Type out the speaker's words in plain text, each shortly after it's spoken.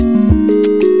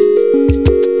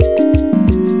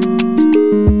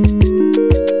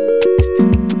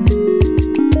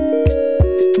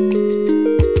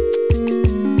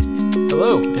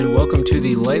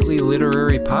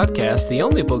Podcast, the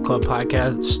only book club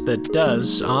podcast that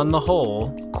does, on the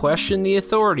whole, question the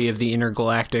authority of the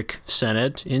Intergalactic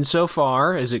Senate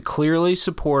insofar as it clearly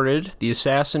supported the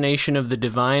assassination of the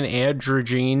divine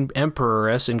androgyne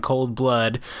emperoress in cold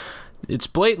blood. It's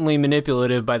blatantly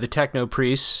manipulative by the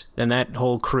techno-priests and that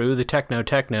whole crew, the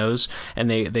technos,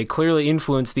 and they clearly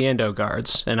influence the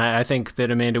endo-guards. And I think that,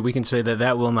 Amanda, we can say that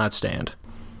that will not stand.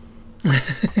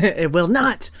 It will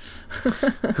not.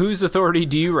 Whose authority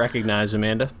do you recognize,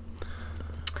 Amanda?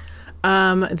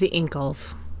 The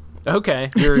Incals.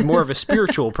 Okay, you're more of a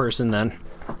spiritual person then.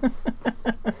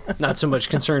 Not so much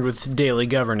concerned with daily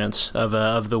governance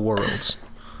of the worlds.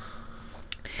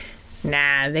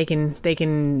 Nah, they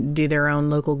can do their own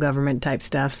local government type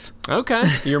stuffs. Okay,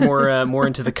 you're more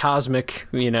into the cosmic,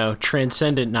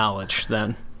 transcendent knowledge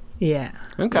then. Yeah.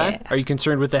 Okay. Yeah. Are you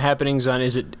concerned with the happenings on?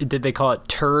 Did they call it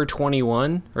Tur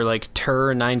 21 or like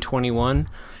Tur 921?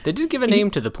 They did give a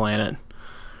name to the planet.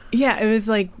 Yeah, it was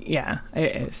like,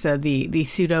 so the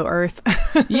pseudo Earth.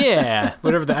 Yeah,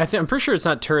 whatever. I'm pretty sure it's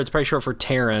not Tur. It's probably short for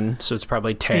Terran, so it's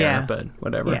probably Terra, but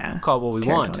whatever. Yeah. Call it what we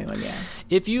Terra want. 21, yeah.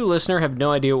 If you, listener, have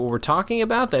no idea what we're talking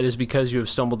about, that is because you have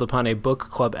stumbled upon a book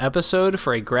club episode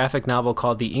for a graphic novel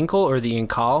called The Incal or The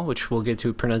Incal, which we'll get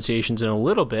to pronunciations in a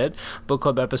little bit. Book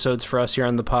club episodes for us here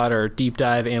on the pod are deep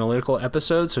dive analytical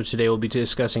episodes, so today we'll be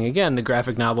discussing, again, the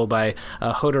graphic novel by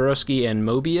Jodorowsky and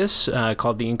Moebius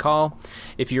called The Incal.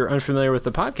 If you're unfamiliar with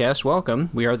the podcast, welcome.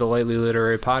 We are the Lightly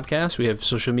Literary Podcast. We have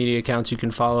social media accounts you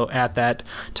can follow at that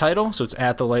title, so it's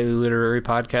at the Lightly Literary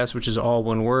Podcast, which is all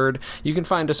one word. You can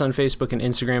find us on Facebook and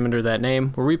Instagram under that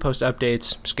name, where we post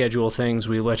updates, schedule things,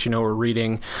 we let you know we're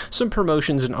reading some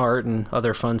promotions and art and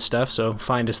other fun stuff, so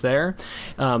find us there.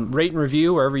 Rate and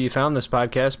review wherever you found this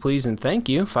podcast, please and thank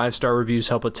you. 5-star reviews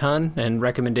help a ton, and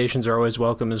recommendations are always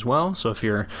welcome as well, so if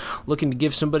you're looking to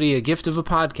give somebody a gift of a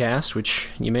podcast, which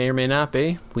you may or may not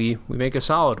be, we make a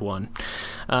solid one.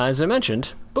 As I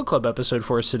mentioned, book club episode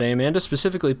for us today, Amanda,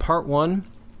 specifically part 1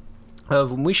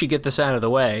 of, we should get this out of the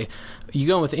way. You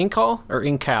going with Incal or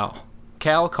Incal?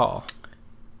 Call.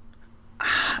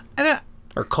 I don't.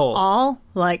 Or Cole. All?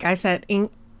 Like I said,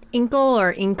 Inkle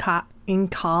or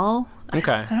Incal?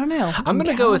 Okay. I don't know. I'm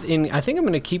going to go with I think I'm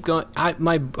going to keep going.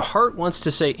 My heart wants to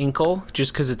say Incal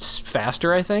just because it's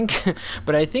faster, I think.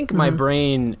 But I think my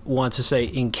brain wants to say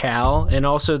Incal. And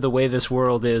also the way this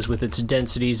world is with its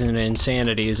densities and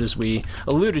insanities, as we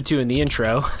alluded to in the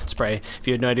intro. It's probably, if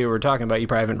you had no idea what we're talking about, you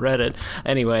probably haven't read it.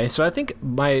 Anyway, so I think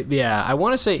I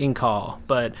want to say Incal.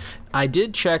 But I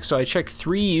did check, so I checked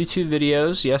 3 YouTube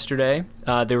videos yesterday.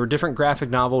 There were different graphic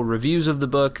novel reviews of the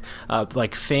book,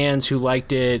 like fans who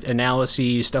liked it, analyses,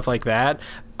 stuff like that.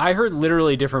 I heard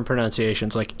literally different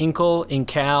pronunciations, like Incal,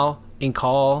 Incal,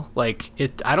 Incal. Like,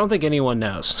 I don't think anyone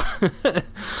knows.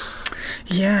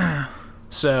 Yeah.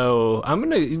 So I'm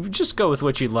going to just go with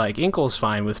what you like. Incal's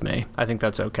fine with me. I think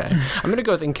that's okay. I'm going to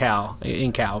go with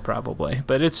Incal probably,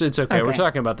 but it's okay. We're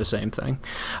talking about the same thing.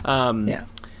 Yeah.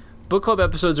 Book club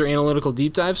episodes are analytical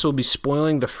deep dives, so we'll be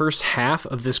spoiling the first half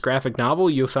of this graphic novel.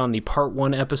 You found the part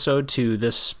 1 episode to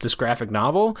this graphic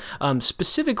novel.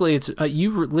 Specifically, it's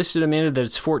you listed, Amanda, that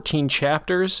it's 14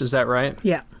 chapters. Is that right?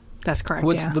 Yeah, that's correct.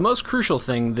 What's the most crucial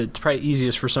thing that's probably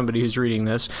easiest for somebody who's reading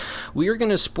this? We are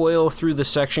going to spoil through the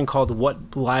section called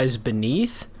What Lies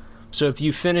Beneath. So if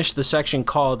you finish the section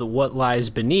called What Lies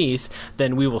Beneath,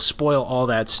 then we will spoil all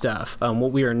that stuff.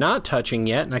 What we are not touching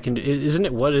yet, and isn't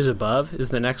it What Is Above is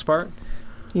the next part?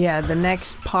 Yeah, the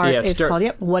next part is called,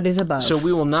 What Is Above. So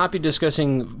we will not be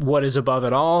discussing What Is Above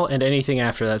at all and anything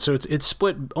after that. So it's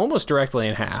split almost directly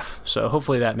in half. So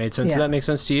hopefully that made sense. Yeah. Does that make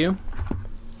sense to you?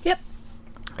 Yep.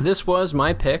 This was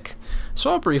my pick, so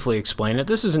I'll briefly explain it.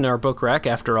 This isn't our book rec,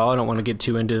 after all. I don't want to get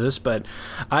too into this, but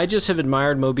I just have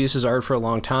admired Moebius' art for a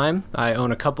long time. I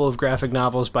own a couple of graphic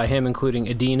novels by him, including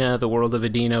Adina, The World of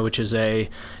Adina, which is a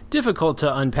difficult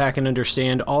to unpack and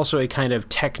understand, also a kind of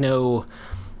techno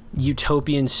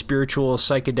utopian, spiritual,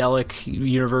 psychedelic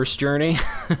universe journey.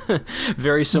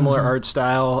 Very similar art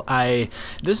style.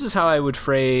 This is how I would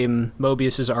frame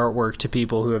Moebius's artwork to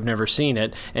people who have never seen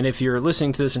it. And if you're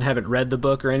listening to this and haven't read the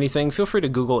book or anything, feel free to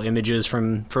Google images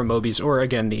from Moebius, or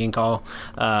again, the Incal,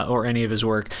 or any of his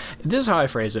work. This is how I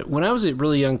phrase it. When I was a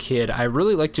really young kid, I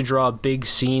really liked to draw big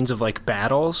scenes of like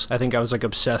battles. I think I was like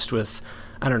obsessed with,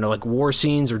 I don't know, like war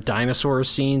scenes or dinosaur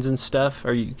scenes and stuff.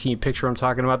 Can you picture what I'm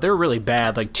talking about? They were really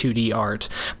bad, like 2D art.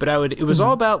 But it was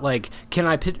all about like, can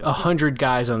I put 100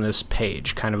 guys on this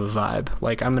page kind of a vibe?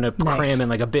 Like I'm going to cram in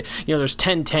like a bit, there's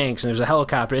 10 tanks and there's a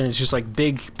helicopter and it's just like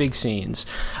big scenes.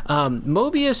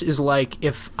 Moebius is like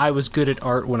if I was good at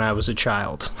art when I was a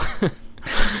child.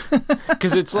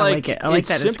 because it's like, I like it's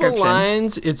that simple description.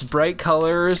 lines, it's bright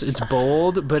colors, it's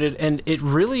bold, but it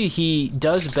really, he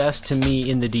does best to me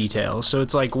in the details. So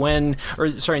it's like in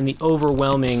the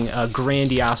overwhelming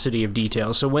grandiosity of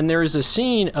details. So when there is a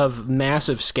scene of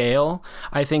massive scale,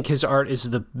 I think his art is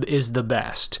the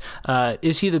best.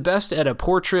 Is he the best at a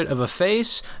portrait of a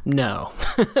face? No.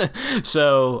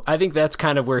 So I think that's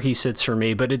kind of where he sits for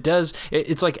me. But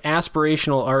it's like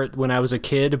aspirational art when I was a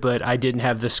kid, but I didn't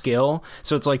have the skill.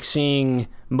 So it's like seeing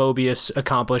Moebius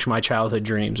accomplish my childhood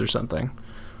dreams or something.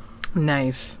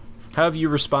 Nice. How have you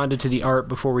responded to the art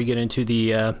before we get into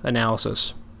the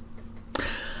analysis?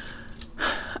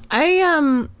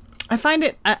 I find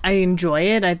it. I enjoy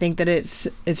it. I think that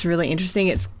it's really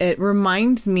interesting. It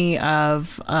reminds me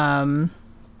of.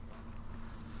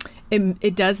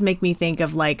 It does make me think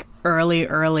of like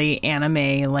early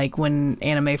anime, like when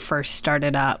anime first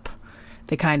started up.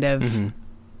 The kind of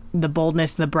the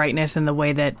boldness, the brightness, and the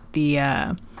way that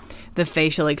the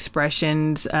facial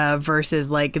expressions versus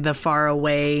like the far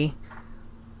away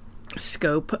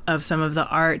scope of some of the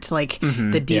art, like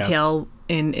the detail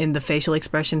in the facial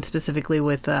expression, specifically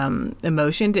with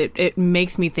emotions. It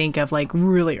makes me think of like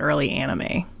really early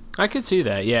anime. I could see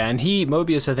that, yeah. And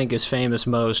Moebius, I think, is famous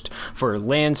most for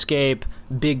landscape,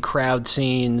 big crowd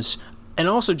scenes, and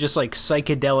also just like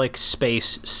psychedelic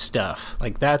space stuff.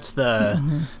 Like that's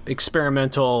the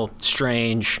experimental,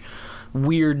 strange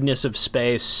weirdness of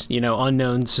space,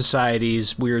 unknown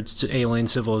societies, weird alien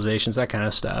civilizations, that kind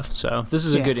of stuff. So this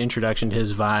is a good introduction to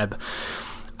his vibe.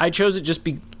 I chose it just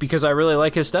because I really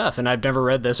like his stuff, and I've never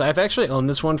read this. I've actually owned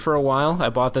this one for a while. I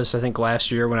bought this, I think, last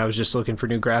year when I was just looking for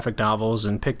new graphic novels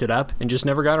and picked it up and just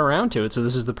never got around to it. So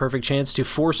this is the perfect chance to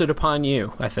force it upon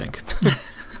you, I think.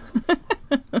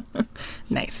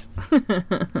 Nice.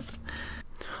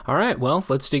 All right, well,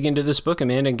 let's dig into this book,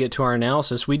 Amanda, and get to our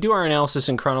analysis. We do our analysis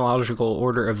in chronological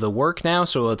order of the work now,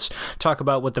 so let's talk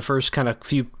about what the first kind of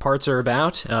few parts are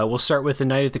about. We'll start with The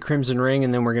Knight at the Crimson Ring,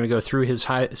 and then we're going to go through his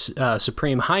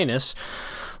Supreme Highness.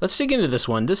 Let's dig into this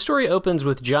one. This story opens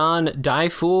with John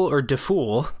Dyfool or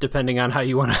Defool, depending on how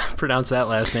you want to pronounce that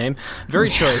last name.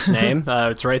 Very choice name.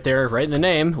 It's right there, right in the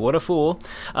name. What a fool.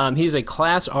 He's a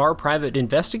Class R private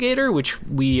investigator, which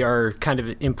we are kind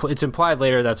of, it's implied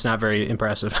later that's not very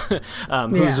impressive,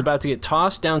 who's about to get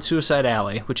tossed down Suicide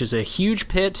Alley, which is a huge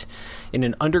pit in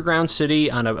an underground city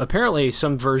on apparently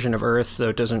some version of Earth, though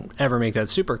it doesn't ever make that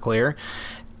super clear.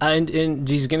 And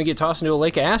he's going to get tossed into a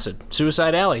lake of acid.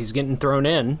 Suicide Alley. He's getting thrown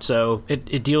in. So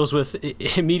it deals with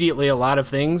immediately a lot of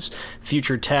things.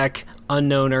 Future tech,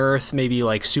 unknown Earth, maybe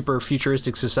like super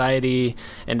futuristic society,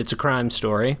 and it's a crime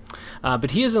story. But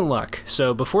he is in luck.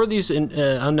 So before these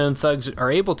unknown thugs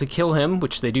are able to kill him,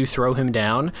 which they do throw him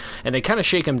down, and they kind of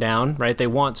shake him down, right? They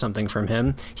want something from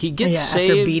him. He gets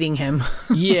saved. After beating him.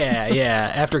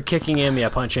 After kicking him,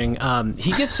 punching.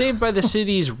 He gets saved by the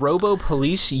city's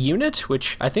robo-police unit,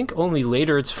 which I think only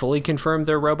later it's fully confirmed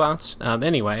they're robots.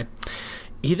 Anyway.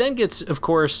 He then gets, of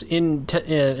course,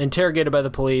 interrogated by the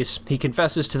police. He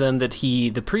confesses to them that he,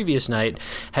 the previous night,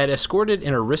 had escorted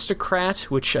an aristocrat,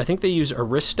 which I think they use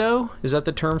aristo. Is that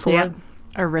the term for it?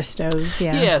 Aristos,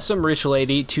 yeah. Yeah, some rich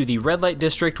lady to the red light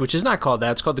district, which is not called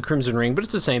that. It's called the Crimson Ring, but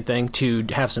it's the same thing, to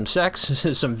have some sex,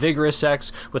 some vigorous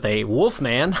sex with a wolf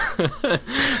man,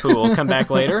 who will come back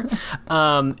later.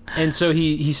 And so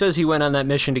he says he went on that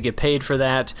mission to get paid for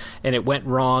that, and it went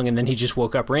wrong, and then he just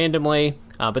woke up randomly.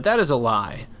 But that is a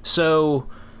lie. So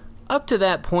up to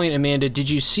that point, Amanda, did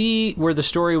you see where the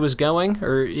story was going?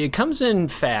 Or it comes in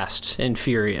fast and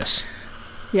furious?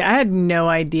 Yeah, I had no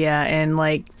idea, and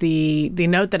like the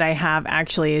note that I have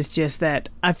actually is just that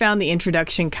I found the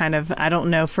introduction kind of, I don't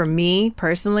know, for me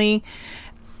personally,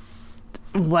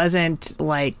 wasn't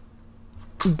like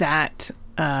that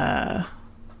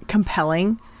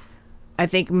compelling. I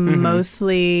think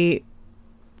mostly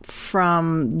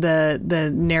from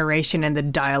the narration and the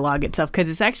dialogue itself, because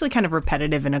it's actually kind of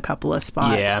repetitive in a couple of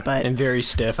spots. But and very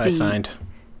stiff, I find.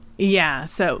 Yeah,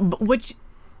 so which.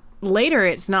 Later,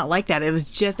 it's not like that. It was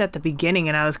just at the beginning,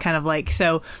 and I was kind of like,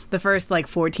 so the first like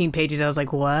 14 pages, I was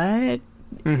like, what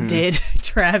did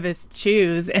Travis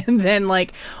choose? And then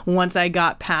like once I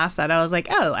got past that, I was like,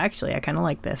 oh, actually, I kind of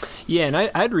like this. Yeah, and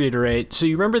I'd reiterate. So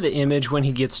you remember the image when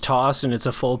he gets tossed, and it's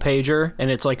a full pager,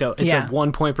 and it's like a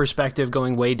 1 point perspective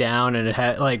going way down, and it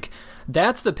had like.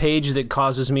 That's the page that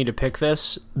causes me to pick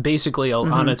this basically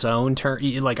on its own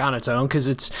because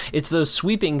it's those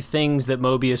sweeping things that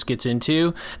Moebius gets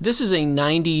into. This is a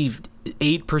 90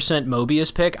 8%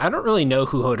 Moebius pick. I don't really know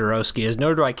who Jodorowsky is,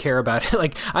 nor do I care about it.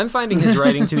 Like, I'm finding his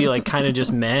writing to be like kind of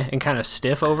just meh and kind of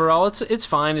stiff overall. It's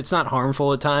fine. It's not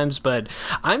harmful at times, but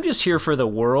I'm just here for the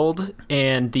world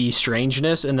and the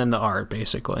strangeness and then the art,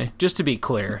 basically. Just to be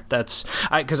clear,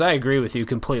 because I agree with you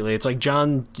completely. It's like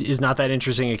John is not that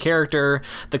interesting a character.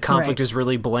 The conflict is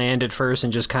really bland at first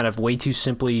and just kind of way too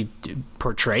simply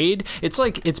portrayed. It's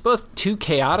like it's both too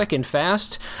chaotic and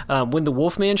fast. When the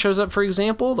Wolfman shows up, for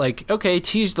example, like, okay,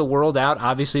 tease the world out.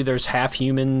 Obviously, there's half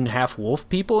human, half wolf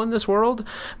people in this world,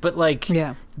 but like,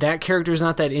 that character's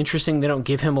not that interesting. They don't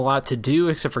give him a lot to do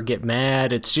except for get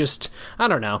mad. It's just, I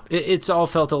don't know. It's all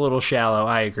felt a little shallow.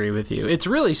 I agree with you. It's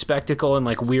really spectacle and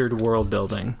like weird world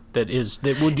building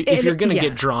if you're going to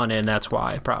get drawn in, that's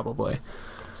why, probably.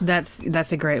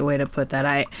 That's a great way to put that.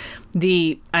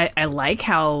 I like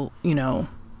how,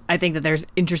 I think that there's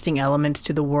interesting elements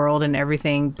to the world and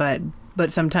everything, but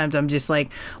sometimes I'm just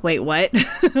like, wait, what?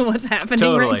 What's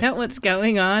happening right now? What's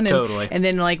going on? And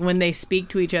then like when they speak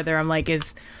to each other, I'm like,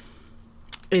 is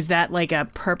that like a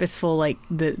purposeful, like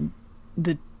the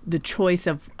choice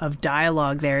of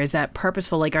dialogue there? Is that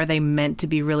purposeful? Like, are they meant to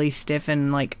be really stiff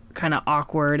and like kind of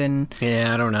awkward? And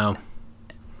yeah, I don't know.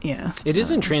 Yeah, it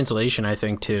is in translation, I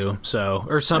think, too. So,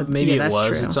 or maybe it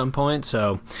was true at some point.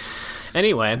 So,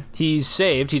 anyway, he's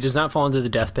saved. He does not fall into the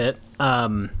death pit.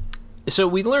 So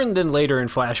we learned then later in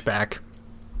flashback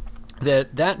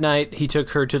that night he took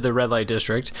her to the red light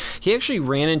district. He actually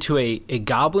ran into a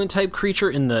goblin type creature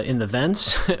in the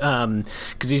vents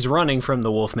because he's running from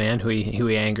the Wolfman who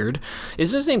he angered.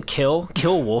 Is his name Kill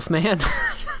Wolfman?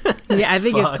 Yeah, I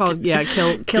think it's called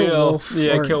Kill Wolf.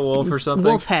 Yeah, Kill Wolf or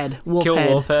something.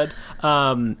 Wolfhead.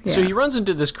 So he runs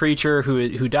into this creature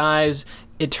who dies.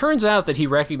 It turns out that he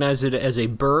recognized it as a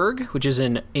Berg, which is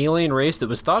an alien race that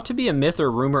was thought to be a myth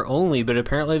or rumor only, but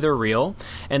apparently they're real.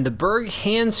 And the Berg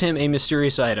hands him a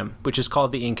mysterious item, which is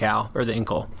called the Incal, or the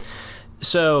Incal.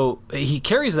 So he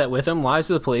carries that with him, lies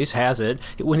to the police, has it.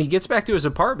 When he gets back to his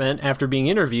apartment after being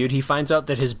interviewed, he finds out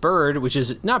that his bird, which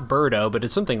is not Birdo, but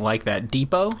it's something like that,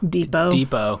 Depot.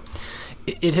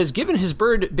 It has given his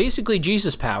bird basically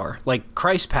Jesus power, like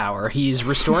Christ power. He's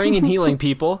restoring and healing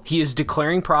people. He is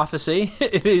declaring prophecy.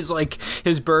 It is like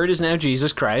his bird is now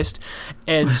Jesus Christ.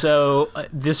 And so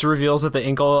this reveals that the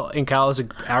Incal is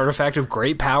an artifact of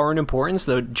great power and importance,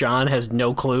 though John has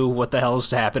no clue what the hell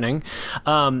is happening.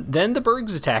 Then the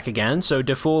Bergs attack again. So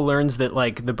DeFool learns that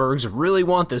like the Bergs really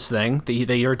want this thing.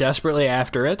 They are desperately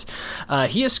after it.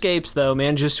 He escapes, though,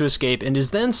 manages to escape, and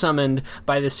is then summoned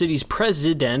by the city's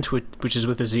president, which is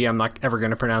with a Z. I'm not ever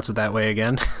going to pronounce it that way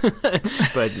again.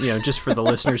 But, just for the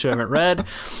listeners who haven't read,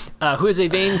 who is a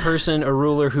vain person, a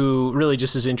ruler who really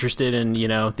just is interested in,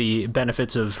 the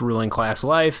benefits of ruling class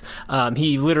life.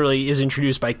 He literally is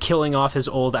introduced by killing off his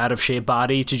old out-of-shape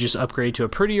body to just upgrade to a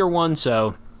prettier one,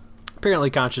 so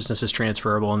apparently consciousness is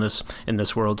transferable in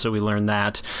this world, so we learn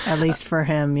that. At least for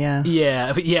him, yeah.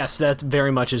 Yes, that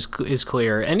very much is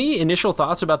clear. Any initial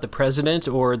thoughts about the president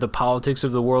or the politics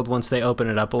of the world once they open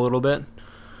it up a little bit?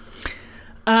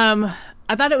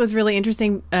 I thought it was really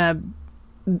interesting,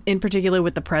 in particular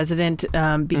with the president,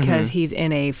 because he's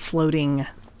in a floating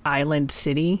island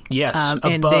city. Yes,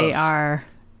 and they are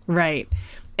right,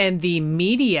 and the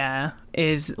media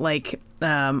is like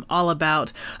all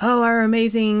about, our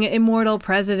amazing immortal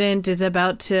president is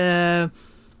about to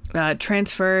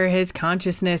transfer his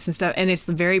consciousness and stuff, and it's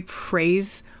very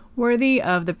praiseworthy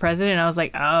of the president. I was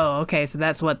like, oh, okay, so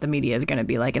that's what the media is going to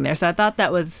be like in there. So I thought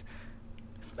that was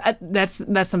that's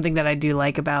something that I do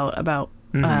like about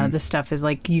the stuff, is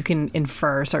like you can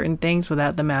infer certain things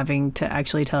without them having to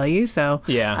actually tell you. So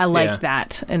I like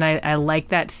that, and I like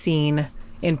that scene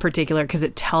in particular because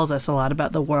it tells us a lot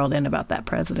about the world and about that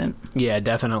president. Yeah,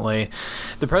 definitely.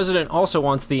 The president also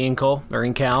wants the Incal,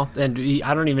 and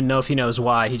I don't even know if he knows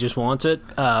why. He just wants it.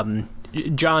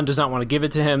 John does not want to give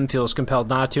it to him, feels compelled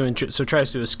not to, and so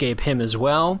tries to escape him as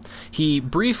well. He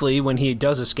briefly, when he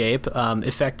does escape,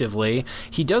 effectively,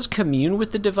 he does commune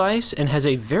with the device and has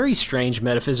a very strange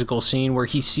metaphysical scene where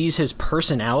he sees his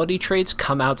personality traits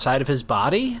come outside of his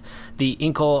body. The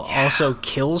Incal also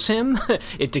kills him.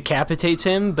 It decapitates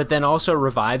him, but then also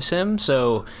revives him.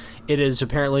 So it is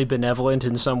apparently benevolent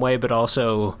in some way, but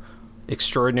also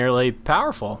extraordinarily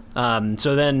powerful.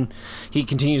 So then he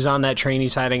continues on that train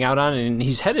he's hiding out on, and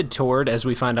he's headed toward, as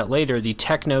we find out later, the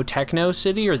Techno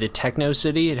City, or the Techno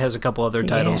City. It has a couple other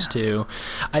titles too.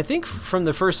 I think from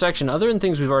the first section, other than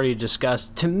things we've already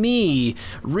discussed, to me,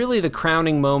 really the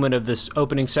crowning moment of this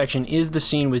opening section is the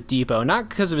scene with Depot. Not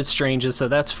because of its strangeness, so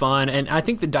that's fun, and I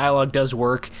think the dialogue does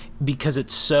work because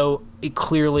it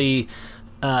clearly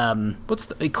what's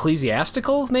the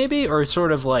ecclesiastical maybe, or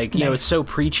sort of like, you know, it's so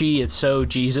preachy, it's so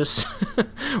Jesus,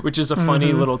 which is a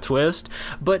funny little twist.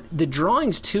 But the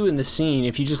drawings too in the scene,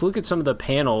 if you just look at some of the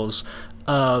panels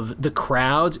of the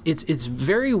crowds, it's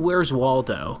very Where's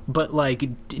Waldo, but like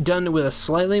done with a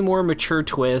slightly more mature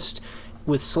twist,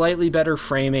 with slightly better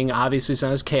framing. Obviously it's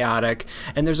not as chaotic,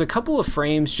 and there's a couple of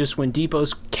frames just when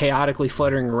Depot's chaotically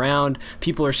fluttering around,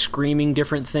 people are screaming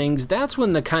different things. That's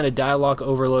when the kind of dialogue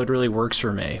overload really works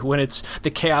for me, when it's the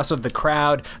chaos of the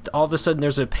crowd. All of a sudden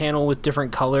there's a panel with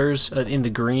different colors in the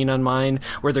green on mine,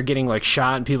 where they're getting like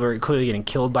shot and people are clearly getting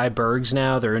killed by bergs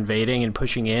now. They're invading and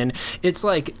pushing in. It's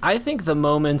like, I think the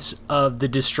moments of the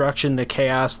destruction, the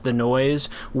chaos, the noise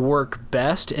work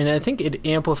best, and I think it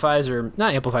amplifies, or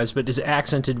not amplifies, but is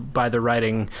accented by the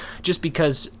writing, just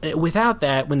because without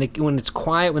that, when it's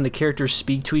quiet, when the characters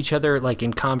speak to each other like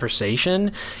in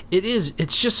conversation,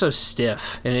 it's just so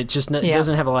stiff, and it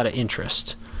doesn't have a lot of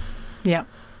interest. Yeah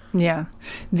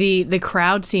The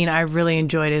crowd scene I really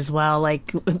enjoyed as well,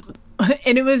 like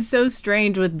and it was so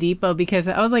strange with Depot, because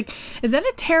I was like, is that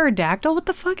a pterodactyl? What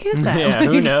the fuck is that? Yeah,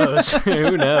 who knows?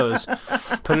 Who knows?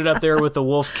 Put it up there with the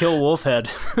kill wolf head.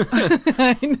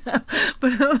 I know.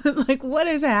 But I was like, what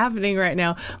is happening right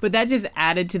now? But that just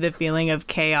added to the feeling of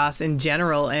chaos in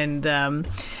general. And I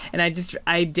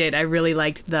really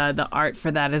liked the art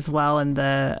for that as well. And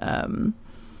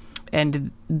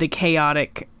the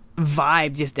chaotic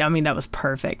vibe, that was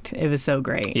perfect. It was so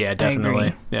great. Yeah,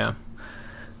 definitely. Yeah.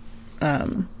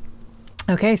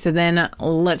 Okay, so then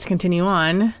let's continue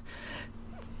on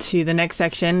to the next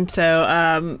section.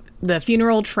 So the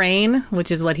funeral train,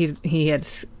 which is what he had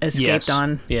escaped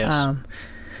on. Yes.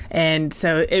 And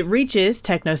so it reaches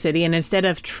Techno City, and instead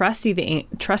of trusting the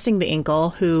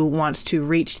Incal, who wants to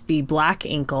reach the Black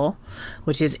Incal,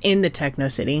 which is in the Techno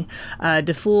City,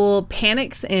 DeFool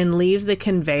panics and leaves the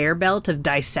conveyor belt of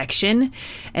dissection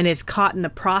and is caught in the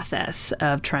process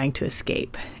of trying to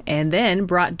escape, and then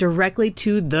brought directly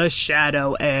to the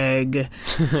Shadow Egg.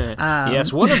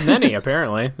 Yes, one of many,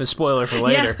 apparently. The spoiler for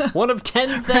later. Yeah. One of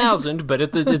 10,000, but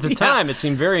at the time it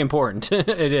seemed very important.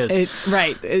 It is.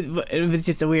 It was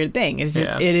just a weird thing. It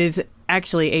is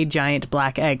actually a giant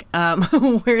black egg.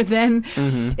 We're then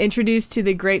introduced to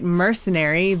the great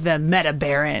mercenary, the Meta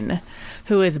Baron,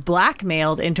 who is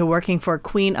blackmailed into working for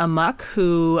Queen Amok,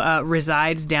 who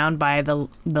resides down by the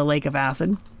Lake of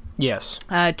Acid. Yes.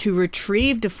 To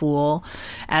retrieve DeFool,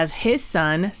 as his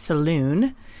son,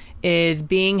 Saloon, is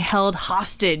being held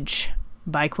hostage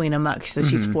by Queen Amok, so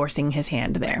she's forcing his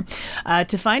hand there.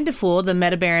 To find DeFool, the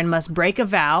Meta Baron must break a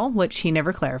vow, which he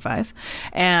never clarifies.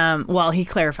 He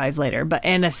clarifies later,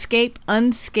 and escape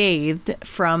unscathed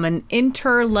from an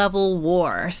inter-level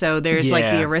war. So there's like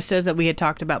the aristos that we had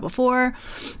talked about before,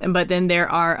 but then there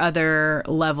are other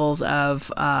levels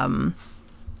of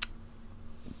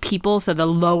people. So the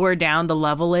lower down the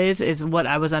level is what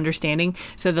I was understanding.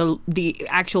 So the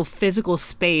actual physical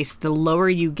space, the lower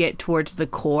you get towards the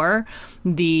core,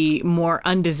 the more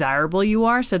undesirable you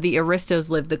are. So the aristos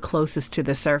live the closest to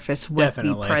the surface, with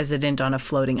the president on a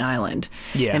floating island.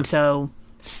 Yeah. And so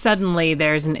suddenly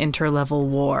there's an interlevel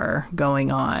war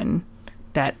going on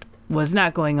that was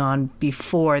not going on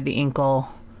before the Incal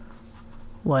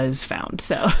was found.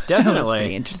 So definitely. That was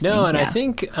pretty interesting. No, and I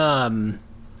think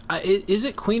is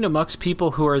it Queen Amok's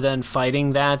people who are then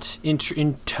fighting that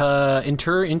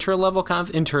interlevel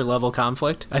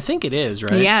conflict? I think it is,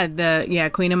 right? Yeah,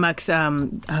 Queen Amok's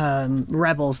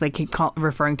rebels. They keep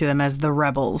referring to them as the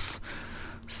rebels.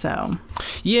 So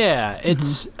yeah,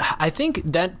 it's I think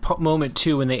that moment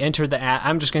too, when they enter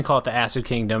I'm just gonna call it the Acid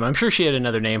Kingdom. I'm sure she had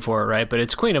another name for it, right? But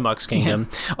it's Queen Amok's kingdom.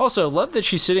 Yeah. Also, love that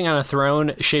she's sitting on a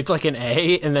throne shaped like an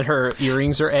A, and that her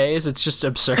earrings are A's. It's just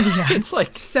absurd. Yeah. It's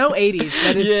like so 80s.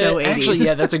 That is so 80s.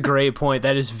 Actually, that's a great point.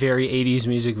 That is very 80s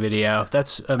music video.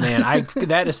 That's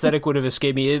that aesthetic would have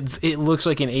escaped me. It looks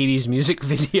like an 80s music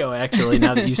video, actually,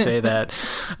 now that you say that.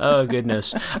 Oh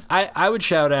goodness. I would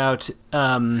shout out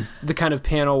the kind of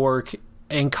panel work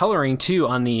and coloring too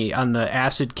on the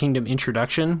Acid Kingdom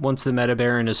introduction. Once the Meta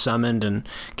Baron is summoned and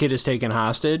Kid is taken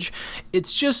hostage,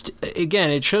 it's just,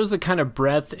 again, it shows the kind of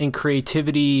breadth and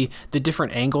creativity, the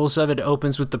different angles of it. It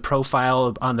opens with the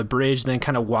profile on the bridge, then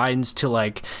kind of widens to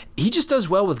like, he just does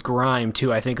well with grime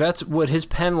too. I think that's what his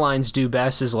pen lines do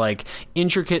best, is like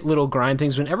intricate little grime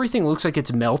things when everything looks like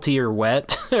it's melty or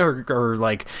wet or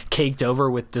like caked over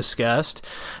with disgust.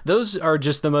 Those are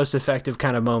just the most effective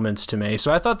kind of moments to me.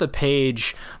 So I thought the page,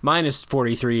 minus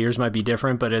 43 years, might be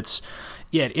different, but it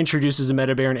introduces the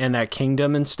Meta Baron and that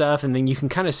kingdom and stuff, and then you can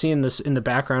kind of see in the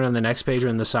background on the next page or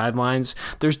in the sidelines,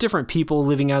 there's different people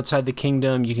living outside the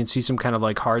kingdom. You can see some kind of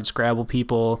like hard Scrabble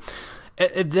people.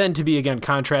 Then to be again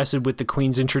contrasted with the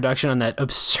Queen's introduction on that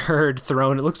absurd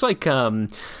throne. It looks like oh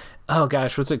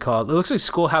gosh, what's it called? It looks like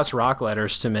Schoolhouse Rock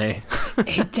letters to me.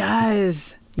 It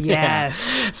does. Yes.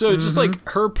 Yeah. So just like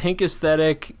her pink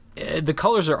aesthetic. The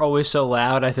colors are always so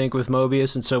loud, I think, with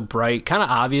Moebius, and so bright, kind of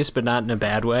obvious, but not in a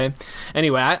bad way.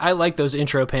 Anyway, I like those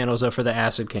intro panels though for the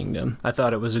Acid Kingdom. I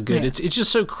thought it was a good. Yeah. It's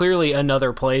just so clearly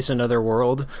another place, another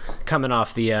world, coming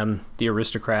off the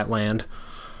aristocrat land.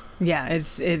 Yeah,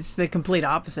 it's the complete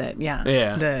opposite. Yeah,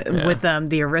 yeah. With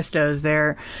the aristos,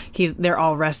 they're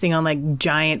all resting on like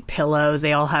giant pillows.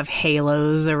 They all have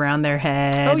halos around their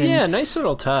head. Oh yeah, nice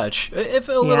little touch. If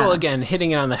a little again hitting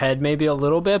it on the head, maybe a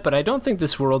little bit, but I don't think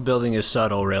this world building is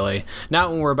subtle really. Not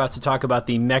when we're about to talk about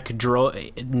the necro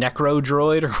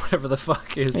droid or whatever the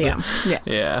fuck is.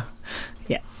 Yeah.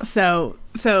 So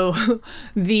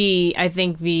I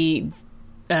think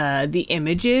the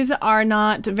images are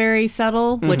not very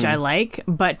subtle, which I like,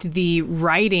 but the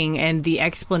writing and the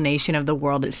explanation of the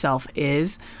world itself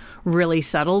is really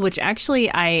subtle, which actually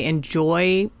I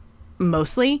enjoy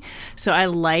mostly. So I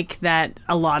like that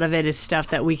a lot of it is stuff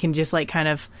that we can just like kind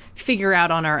of figure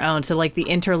out on our own. So like the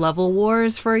interlevel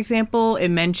wars, for example, it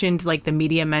mentioned, like the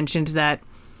media mentions that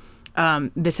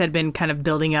this had been kind of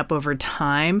building up over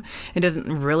time. It doesn't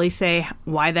really say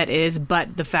why that is,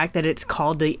 but the fact that it's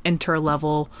called the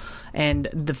interlevel and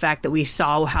the fact that we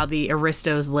saw how the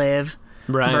aristos live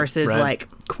versus like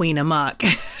Queen Amok.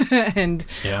 And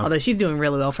although she's doing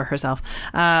really well for herself.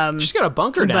 She's got a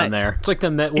bunker down there. It's like the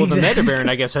Metabaron,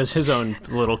 I guess, has his own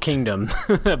little kingdom.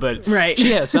 But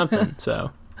she has something,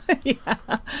 so...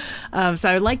 So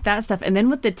I like that stuff. And then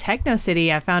with the Techno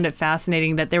City, I found it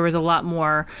fascinating that there was a lot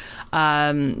more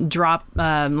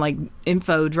like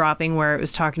info dropping where it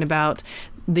was talking about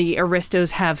the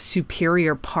aristos have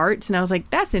superior parts, and I was like,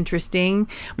 that's interesting,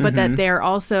 but that there are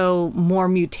also more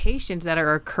mutations that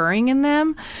are occurring in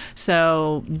them.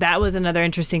 So that was another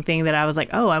interesting thing that I was like,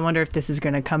 oh, I wonder if this is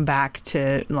going to come back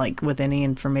to like with any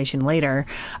information later.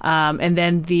 And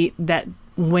then that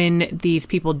when these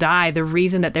people die, the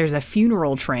reason that there's a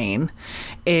funeral train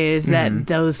is that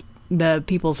the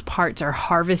people's parts are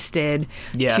harvested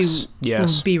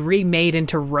to be remade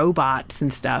into robots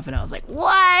and stuff. And I was like,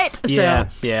 what?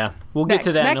 Yeah. We'll get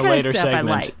to that in a later segment.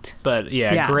 I liked. But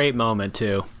great moment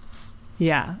too.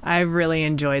 Yeah, I really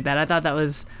enjoyed that. I thought that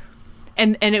was...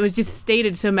 And it was just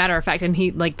stated so matter of fact, and he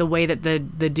like the way that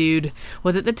the dude,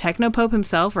 was it the Technopope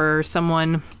himself or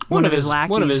someone, one of his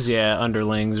lackeys, one of his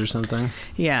underlings or something,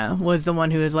 was the one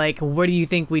who was like, what do you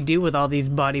think we do with all these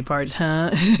body parts,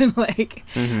 huh? Like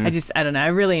I don't know, I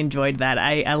really enjoyed that.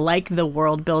 I like the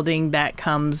world building that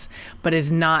comes but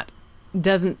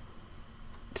doesn't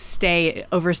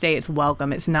overstay its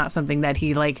welcome. It's not something that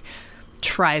he like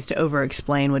tries to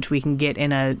over-explain, which we can get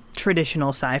in a traditional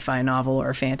sci-fi novel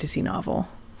or fantasy novel.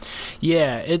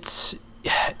 Yeah,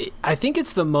 I think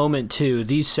it's the moment too,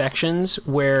 these sections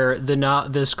where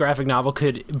this graphic novel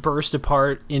could burst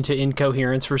apart into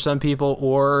incoherence for some people,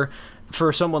 or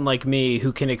for someone like me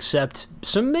who can accept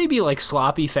some maybe like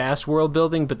sloppy fast world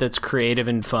building, but that's creative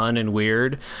and fun and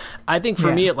weird. I think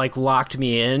for me it like locked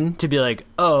me in to be like,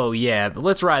 oh yeah, but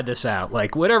let's ride this out.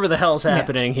 Like whatever the hell's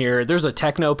happening here, there's a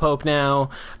Technopope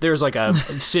now, there's like a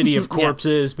city of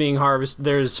corpses being harvested,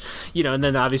 there's and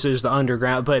then obviously there's the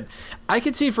underground. But I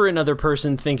could see for another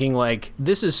person thinking like,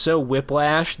 this is so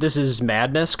whiplash, this is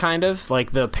madness, kind of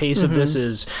like the pace of this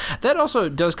is. That also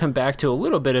does come back to a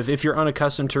little bit of, if you're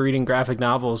unaccustomed to reading graphic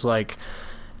novels, like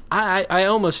I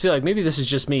almost feel like, maybe this is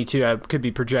just me too, I could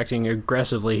be projecting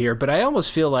aggressively here, but I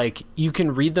almost feel like you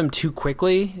can read them too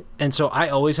quickly, and so I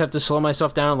always have to slow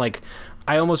myself down. Like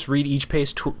I almost read each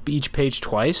page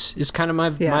twice is kind of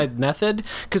my method,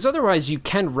 because otherwise you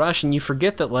can rush and you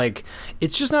forget that like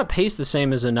it's just not paced the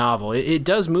same as a novel. It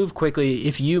does move quickly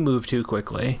if you move too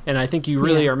quickly, and I think you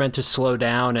really are meant to slow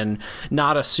down and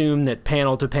not assume that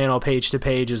panel to panel, page to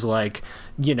page is like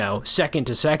second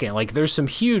to second. Like there's some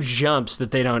huge jumps that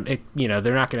they don't they're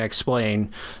not going to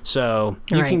explain, so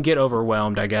you can get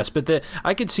overwhelmed, I guess. But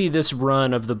I could see this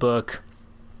run of the book,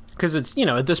 because it's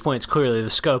at this point it's clearly the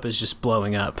scope is just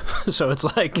blowing up. So it's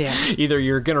like either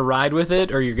you're gonna ride with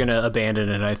it or you're gonna abandon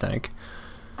it, I think.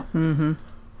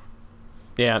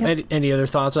 Any other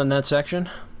thoughts on that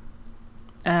section?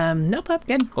 Nope, I'm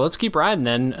good. Well, let's keep riding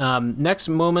then. Next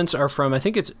moments are from, I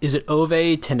think is it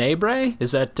Ove Tenebrae?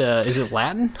 Is it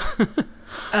Latin?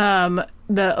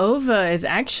 The ova is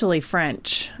actually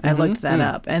French. I looked that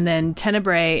up. And then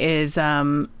Tenebrae is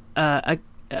a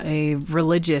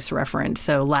religious reference,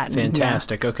 so Latin.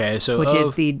 Fantastic. Okay, so which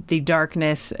is the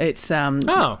darkness. It's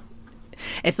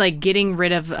It's like getting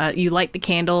rid of, you light the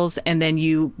candles and then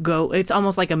you go, it's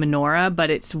almost like a menorah, but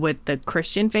it's with the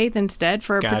Christian faith instead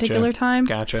for a particular time.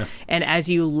 Gotcha. And as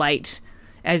you light,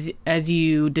 as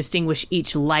you distinguish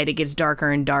each light, it gets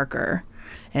darker and darker.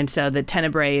 And so the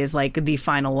tenebrae is like the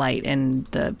final light and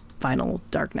the final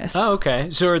darkness. Oh, okay.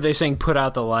 So are they saying put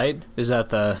out the light? Is that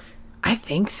the... I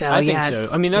think so. I think so.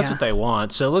 I mean, that's what they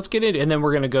want. So let's get into it, and then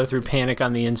we're going to go through panic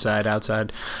on the inside,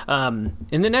 outside.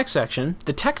 In the next section,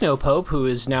 the Techno-Pope, who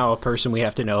is now a person we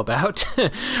have to know about,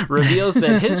 reveals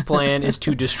that his plan is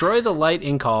to destroy the light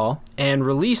Incal and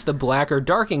release the black or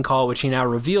dark Incal, which he now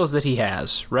reveals that he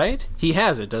has, right? He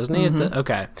has it, doesn't he? Mm-hmm.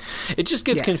 Okay. It just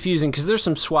gets confusing because there's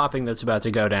some swapping that's about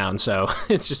to go down, so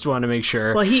it's just want to make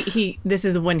sure. Well, this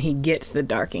is when he gets the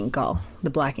dark Incal, the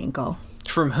black Incal.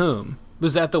 From whom?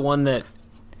 Was that the one that...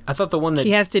 I thought the one that...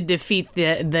 He has to defeat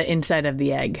the inside of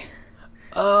the egg.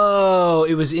 Oh,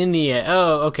 it was in the...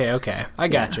 Oh, okay. I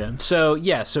gotcha.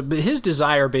 Yeah. So but his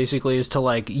desire basically is to,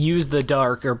 like, use the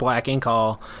dark or black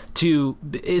Incal to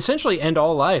essentially end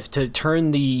all life, to turn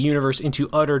the universe into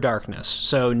utter darkness.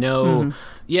 So no... Mm-hmm.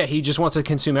 Yeah, he just wants to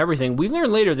consume everything. We learn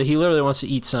later that he literally wants to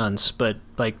eat suns, but,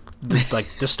 like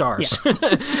the stars.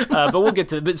 But we'll get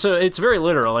to it. But so it's very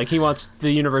literal. Like, he wants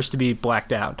the universe to be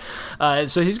blacked out.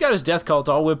 So he's got his death cult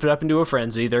all whipped up into a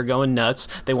frenzy. They're going nuts.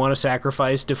 They want to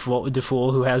sacrifice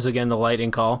DeFool, who has, again, the light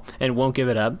Incal, and won't give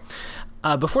it up.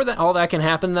 Before all that can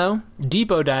happen, though,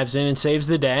 Depot dives in and saves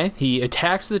the day. He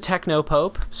attacks the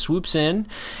Techno-Pope, swoops in.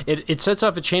 It sets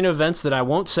off a chain of events that I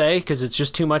won't say because it's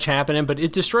just too much happening, but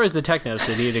it destroys the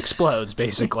Techno-City. It explodes,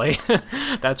 basically.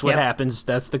 That's what happens.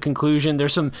 That's the conclusion.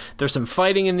 There's some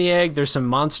fighting in the egg. There's some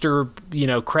monster,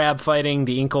 crab fighting.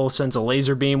 The Incal sends a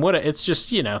laser beam. It's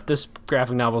just, this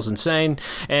graphic novel's insane.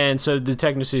 And so the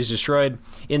Techno-City is destroyed.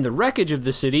 In the wreckage of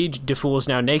the city, DeFool is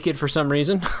now naked for some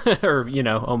reason, or,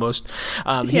 almost...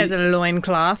 he has a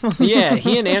loincloth. Yeah,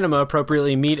 he and Anima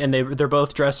appropriately meet, and they're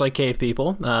both dressed like cave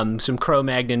people. Some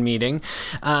Cro-Magnon meeting.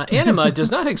 Anima does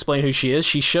not explain who she is.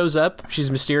 She shows up. She's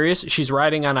mysterious. She's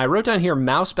riding on, I wrote down here,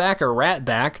 mouseback or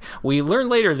ratback. We learn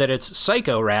later that it's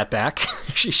Psycho Ratback.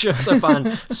 She shows up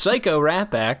on Psycho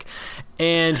Ratback,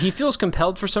 and he feels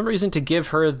compelled for some reason to give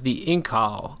her the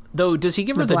Incal. Though, does he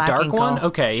give her the dark Incal one?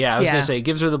 Okay, yeah, I was going to say, he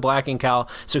gives her the black Incal,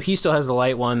 so he still has the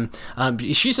light one.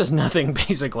 She says nothing,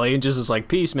 basically, and just is like,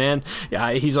 peace, man.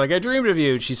 Yeah, he's like, I dreamed of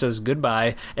you. She says,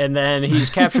 goodbye. And then he's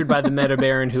captured by the Meta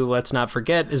Baron, who, let's not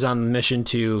forget, is on the mission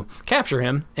to capture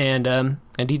him, and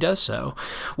he does so.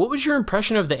 What was your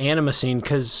impression of the Anima scene?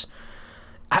 Because...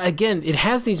 Again, it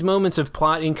has these moments of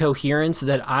plot incoherence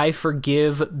that I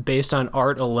forgive based on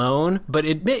art alone, but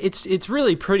it's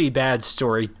really pretty bad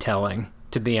storytelling,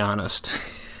 to be honest.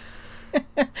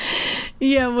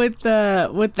 Yeah, with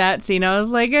that scene, I was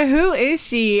like, who is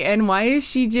she, and why is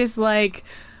she just like?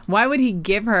 Why would he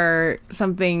give her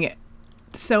something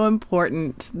so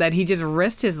important that he just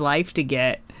risked his life to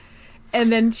get?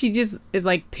 And then she just is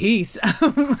like, peace.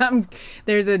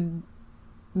 There's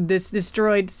this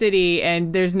destroyed city,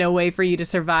 and there's no way for you to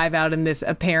survive out in this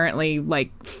apparently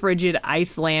like frigid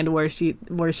Iceland where she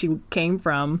came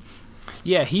from.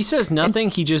 Yeah, he says nothing.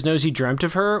 He just knows he dreamt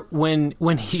of her when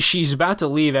she's about to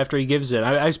leave after he gives it.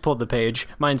 I just pulled the page.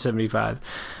 Mine's 75.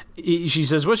 She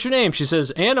says, what's your name? She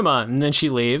says, Anima. And then she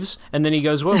leaves. And then he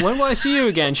goes, well, when will I see you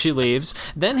again? She leaves.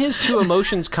 Then his two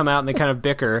emotions come out and they kind of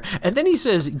bicker. And then he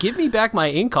says, give me back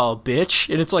my Incal, bitch.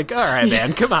 And it's like, all right,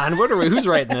 man, come on. Who's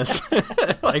writing this?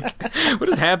 Like, what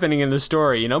is happening in the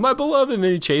story? My beloved. And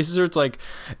then he chases her. It's like,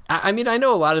 I mean, I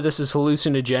know a lot of this is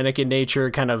hallucinogenic in nature,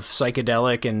 kind of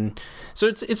psychedelic. And so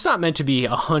it's not meant to be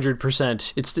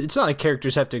 100%. It's not like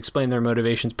characters have to explain their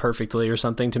motivations perfectly or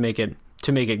something to make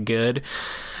it good.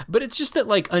 But it's just that,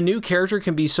 like, a new character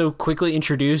can be so quickly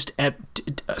introduced at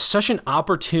such an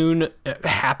opportune,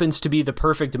 happens to be the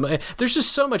perfect... There's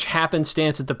just so much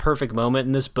happenstance at the perfect moment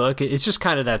in this book. It's just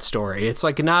kind of that story. It's,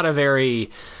 like, not a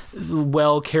very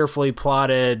well, carefully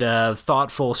plotted,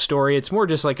 thoughtful story. It's more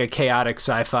just like a chaotic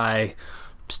sci-fi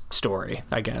story,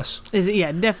 I guess.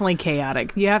 Yeah, definitely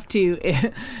chaotic. You have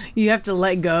to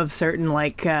let go of certain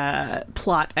like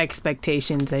plot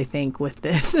expectations, I think, with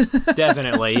this.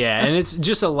 Definitely, yeah. And it's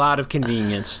just a lot of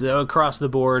convenience across the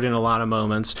board in a lot of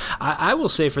moments. I will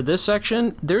say for this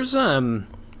section, there's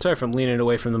sorry if I'm leaning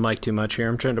away from the mic too much here.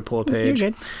 I'm trying to pull a page.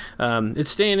 You're good.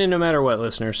 It's staying in no matter what,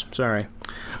 listeners. Sorry.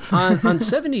 On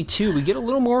 72, we get a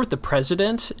little more with the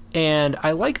president, and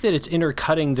I like that it's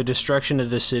intercutting the destruction of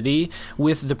the city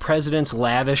with the president's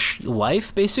lavish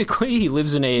life, basically. He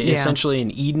lives in essentially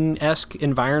an Eden-esque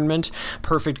environment,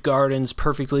 perfect gardens,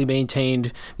 perfectly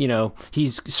maintained.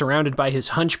 He's surrounded by his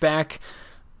hunchback,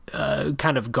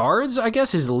 kind of guards, I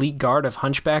guess, his elite guard of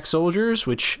hunchback soldiers,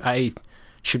 which I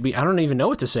don't even know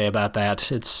what to say about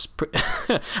that.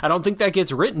 I don't think that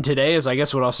gets written today, is I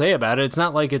guess what I'll say about it. It's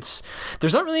not like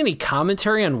there's not really any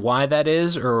commentary on why that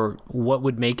is or what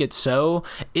would make it so.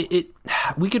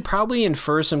 We could probably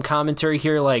infer some commentary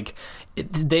here, like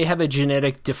they have a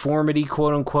genetic deformity,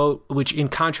 quote unquote, which in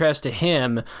contrast to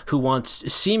him, who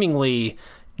wants seemingly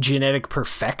genetic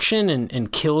perfection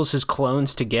and kills his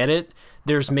clones to get it,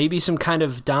 there's maybe some kind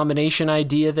of domination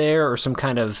idea there or some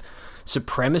kind of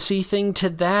supremacy thing to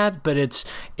that, but it's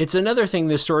another thing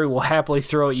this story will happily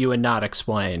throw at you and not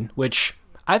explain, which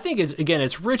I think is, again,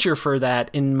 it's richer for that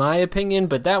in my opinion,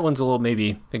 but that one's a little,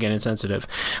 maybe, again, insensitive.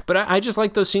 But I just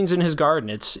like those scenes in his garden.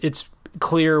 It's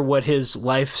clear what his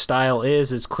lifestyle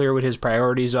is. It's clear what his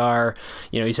priorities are.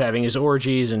 He's having his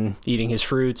orgies and eating his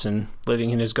fruits and living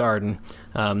in his garden.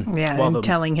 And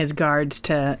telling his guards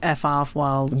to F off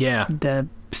while the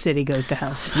city goes to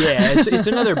hell. Yeah, it's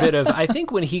another bit of, I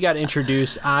think when he got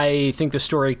introduced, I think the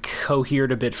story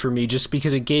cohered a bit for me just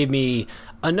because it gave me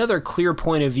another clear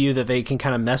point of view that they can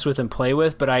kind of mess with and play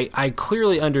with, but I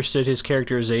clearly understood his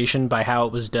characterization by how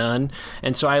it was done,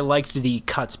 and so I liked the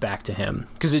cuts back to him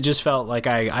because it just felt like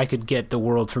I could get the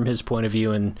world from his point of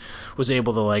view and was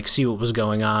able to like see what was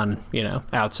going on,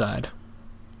 outside.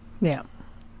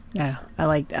 Yeah, I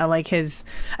like his.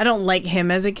 I don't like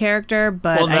him as a character,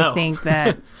 but I think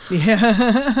that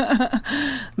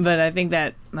but I think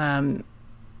that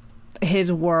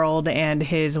his world and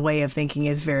his way of thinking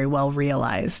is very well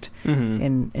realized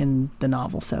in the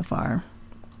novel so far.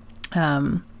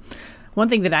 One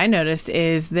thing that I noticed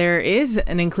is there is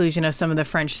an inclusion of some of the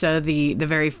French. So the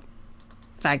very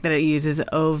fact that it uses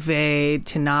Ove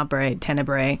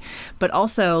Tenebrae, but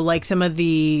also like some of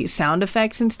the sound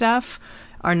effects and stuff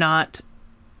are not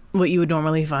what you would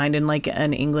normally find in like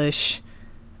an English,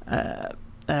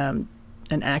 an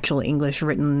actual English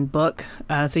written book.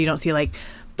 So you don't see like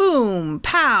boom,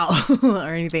 pow,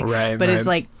 or anything. But it's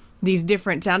like these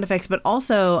different sound effects. But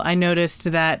also I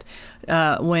noticed that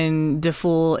when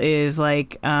DeFool is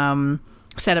like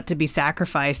set up to be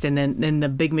sacrificed and then the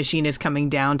big machine is coming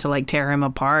down to like tear him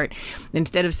apart,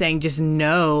 instead of saying just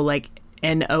no, like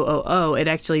N-O-O-O, it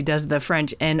actually does the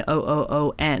French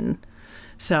N-O-O-O-N.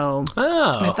 So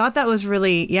I thought that was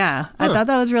really, I thought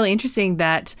that was really interesting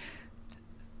that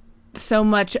so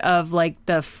much of like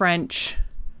the French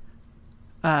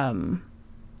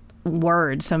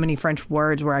words, so many French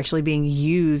words were actually being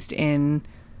used in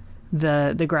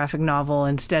the graphic novel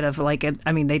instead of like,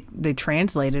 they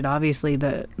translated obviously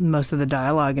the most of the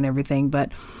dialogue and everything,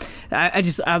 but I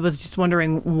was just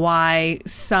wondering why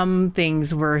some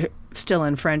things were still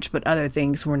in French, but other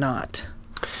things were not.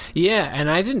 Yeah, and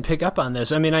I didn't pick up on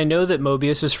this. I mean, I know that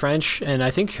Moebius is French, and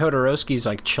I think Jodorowsky is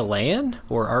like Chilean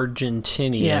or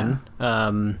Argentinian.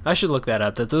 Yeah. I should look that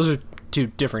up. That those are two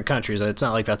different countries. It's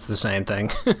not like that's the same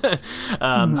thing.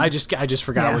 I just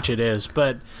forgot which it is.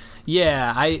 But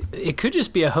yeah, it could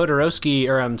just be a Jodorowsky,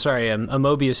 or I'm sorry, a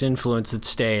Moebius influence that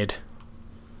stayed.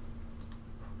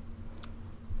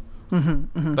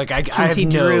 Like Since he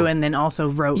drew and then also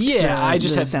wrote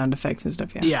the sound effects and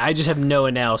stuff. Yeah, I just have no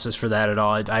analysis for that at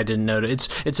all. I didn't know.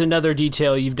 It's another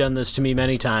detail. You've done this to me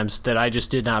many times that I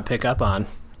just did not pick up on.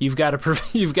 You've got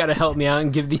to help me out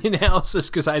and give the analysis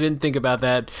because I didn't think about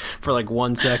that for like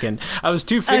 1 second. I was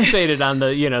too fixated on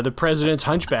the president's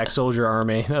hunchback soldier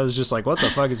army. I was just like, what the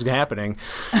fuck is happening?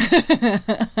 Well,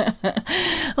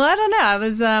 I don't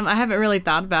know. I haven't really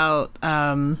thought about.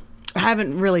 I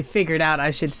haven't really figured out,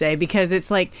 I should say, because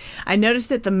it's like I noticed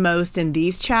it the most in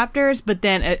these chapters, but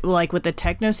then like with the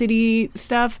Techno City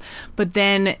stuff, but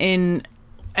then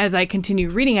as I continue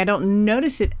reading, I don't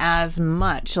notice it as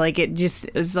much. Like it just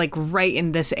is like right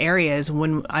in this area is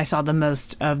when I saw the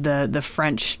most of the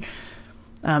French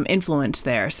influence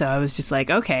there. So I was just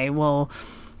like, okay, well,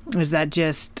 is that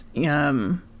just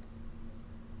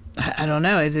I don't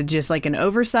know. Is it just like an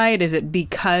oversight? Is it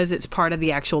because it's part of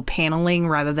the actual paneling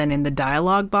rather than in the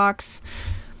dialogue box?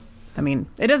 I mean,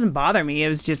 it doesn't bother me. It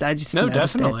was just, I just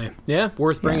noticed definitely. It. Yeah,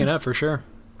 worth bringing up for sure.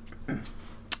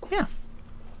 Yeah.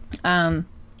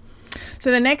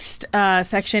 So the next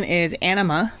section is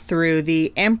Anima through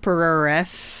the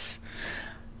Emperoress.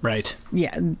 Right.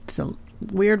 Yeah, it's a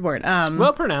weird word.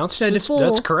 Well pronounced. So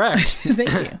that's correct.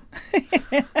 Thank you.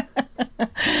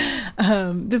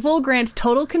 DeFool grants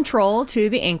total control to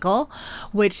the Incal,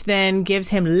 which then gives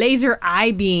him laser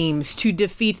eye beams to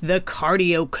defeat the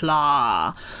Cardio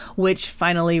Claw, which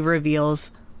finally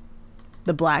reveals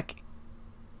the Black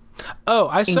Oh,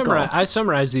 I Incal.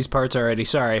 summarized these parts already.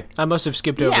 Sorry, I must have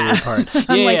skipped over Yeah. your part.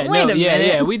 I'm like, wait a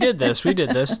minute. We did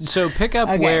this. So pick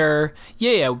up where,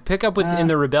 pick up with in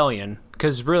the rebellion,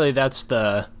 because really that's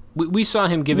the we saw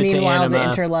him give it to Meanwhile,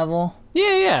 Anima. the interlevel.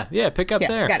 Yeah. Pick up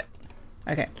there. Got it.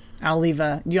 Okay, I'll leave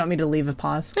a. Do you want me to leave a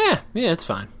pause? Yeah, it's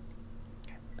fine.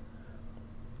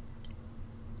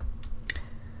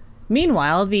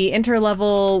 Meanwhile, the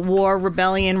interlevel war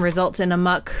rebellion results in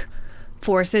Amok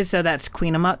forces, so that's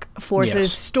Queen Amok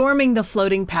forces, storming the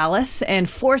floating palace and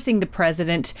forcing the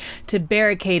president to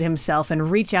barricade himself and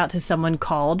reach out to someone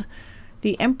called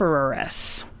the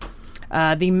Emperoress.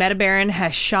 The Metabaron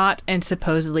has shot and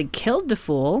supposedly killed the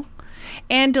fool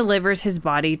and delivers his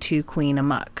body to Queen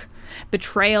Amok.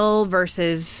 Betrayal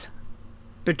versus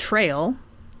betrayal,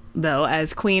 though,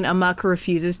 as Queen Amok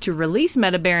refuses to release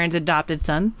Metabaron's adopted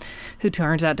son, who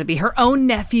turns out to be her own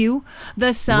nephew,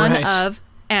 the son of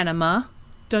Anima.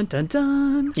 Dun dun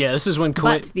dun. Yeah, this is when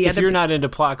if you're not into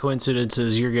plot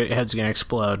coincidences, your head's gonna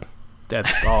explode. That's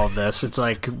all of this. It's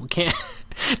like,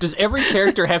 does every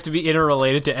character have to be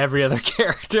interrelated to every other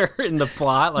character in the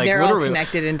plot? Like, they're all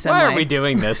connected in some way. Why are we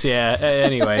doing this? Yeah.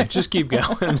 Anyway, just keep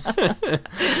going.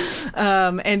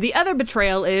 And the other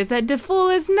betrayal is that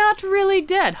Defool is not really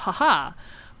dead. Haha.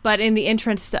 But in the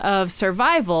interest of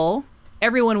survival,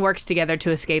 everyone works together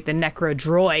to escape the Necro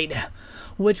Droid,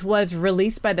 which was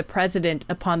released by the president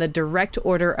upon the direct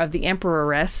order of the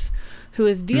Emperoress, who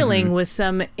is dealing with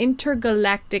some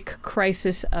intergalactic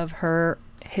crisis of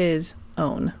his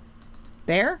own.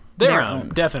 Their own.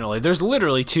 Definitely. There's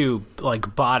literally two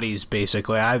bodies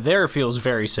basically. There feels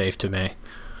very safe to me.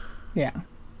 Yeah.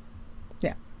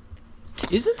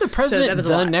 Isn't the president the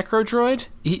Necrodroid?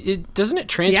 Doesn't it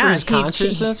transfer his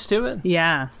consciousness to it?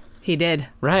 Yeah, he did.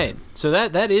 Right. So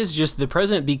that is just the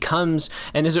president becomes,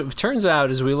 and as it turns out,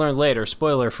 as we learn later,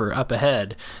 spoiler for up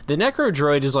ahead, the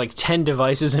Necrodroid is like 10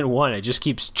 devices in one. It just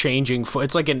keeps changing.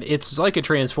 It's like a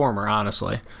transformer,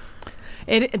 honestly.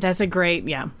 That's a great,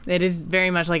 it is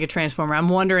very much like a transformer. I'm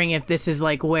wondering if this is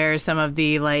like where some of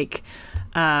the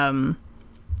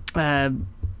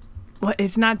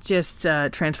it's not just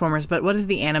Transformers, but what is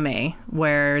the anime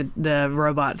where the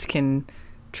robots can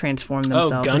transform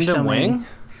themselves? Oh, Gundam Wing?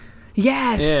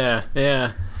 Yes.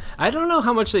 Yeah. I don't know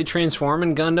how much they transform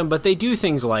in Gundam, but they do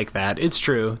things like that. It's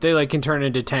true. They can turn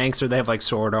into tanks, or they have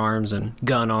sword arms and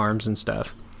gun arms and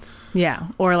stuff. Yeah,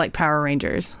 or like Power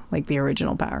Rangers, like the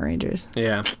original Power Rangers.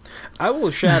 Yeah. I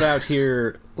will shout out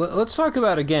here, let's talk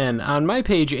about, again, on my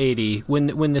page 80,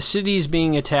 when the city's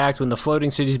being attacked, when the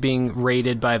floating city's being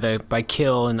raided by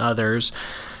Kill and others,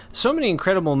 so many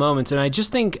incredible moments, and I just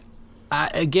think,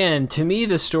 again, to me,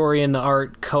 the story and the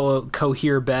art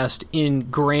cohere best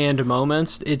in grand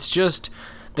moments. It's just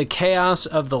the chaos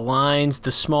of the lines,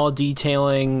 the small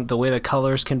detailing, the way the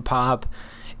colors can pop.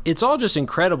 It's all just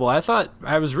incredible.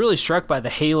 I was really struck by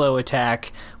the Halo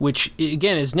attack, which,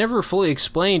 again, is never fully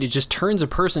explained. It just turns a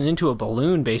person into a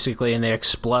balloon, basically, and they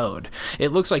explode.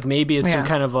 It looks like maybe it's some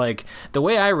kind of the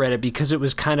way I read it, because it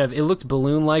was it looked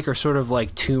balloon-like or sort of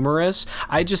tumorous.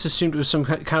 I just assumed it was some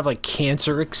kind of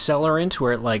cancer accelerant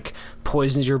where it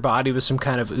poisons your body with some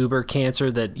kind of uber cancer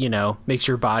that, makes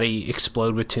your body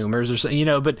explode with tumors or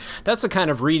something, but that's the kind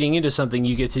of reading into something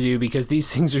you get to do, because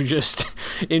these things are just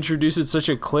introduced at such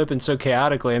a clip and so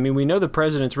chaotically. I mean, we know the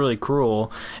president's really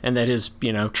cruel and that his,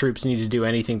 troops need to do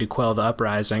anything to quell the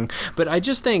uprising, but I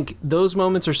just think those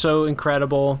moments are so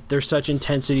incredible. There's such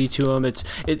intensity to them. It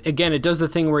does the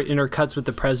thing where it intercuts with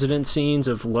the president scenes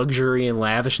of luxury and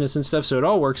lavishness and stuff, so it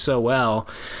all works so well.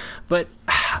 But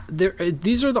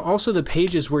these are also the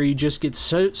pages where you just get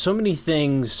so many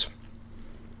things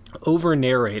over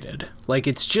narrated.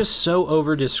 It's just so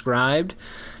over described.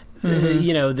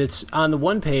 That's on the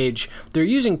one page. They're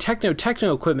using techno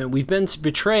equipment. We've been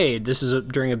betrayed. This is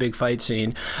during a big fight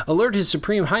scene. Alert His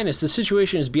Supreme Highness. The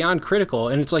situation is beyond critical.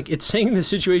 And it's saying the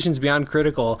situation's beyond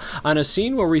critical on a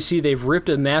scene where we see they've ripped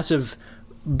a massive,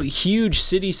 huge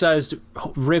city-sized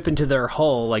rip into their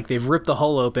hull. They've ripped the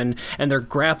hull open and they're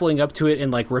grappling up to it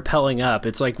and rappelling up.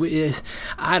 It's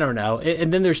I don't know.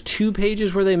 And then there's 2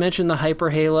 pages where they mention the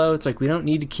hyper halo. It's we don't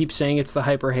need to keep saying it's the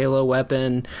hyper halo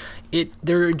weapon.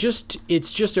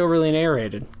 It's just overly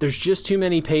narrated. There's just too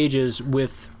many pages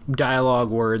with dialogue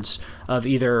words of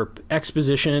either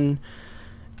exposition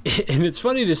And it's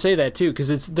funny to say that too,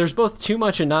 because there's both too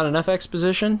much and not enough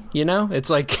exposition.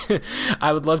 It's like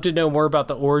I would love to know more about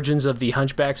the origins of the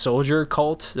Hunchback Soldier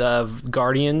cult of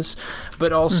Guardians,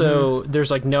 but also there's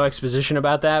like no exposition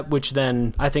about that, which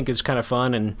then I think is kind of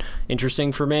fun and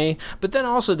interesting for me. But then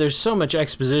also there's so much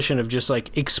exposition of just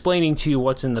like explaining to you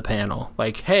what's in the panel.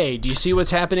 Like, hey, do you see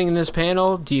what's happening in this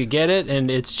panel? Do you get it? And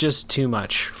it's just too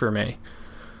much for me.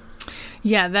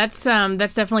 Yeah, that's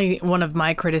definitely one of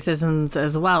my criticisms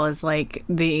as well. Is like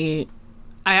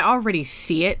I already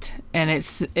see it, and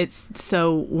it's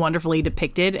so wonderfully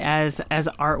depicted as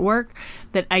artwork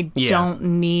that I don't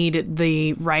need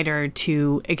the writer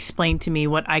to explain to me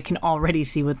what I can already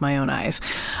see with my own eyes.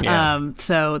 Yeah.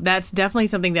 So that's definitely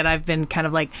something that I've been kind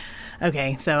of like,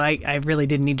 okay, so I really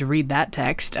didn't need to read that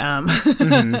text.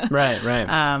 Right.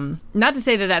 Not to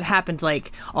say that happens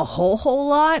like a whole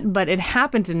lot, but it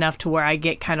happens enough to where I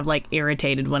get kind of like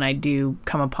irritated when I do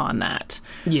come upon that.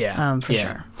 Yeah. For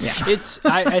sure. Yeah.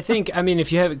 I think, I mean,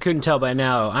 if you couldn't tell by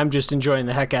now, I'm just enjoying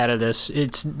the heck out of this.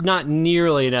 It's not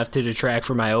nearly enough to detract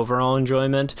from my overall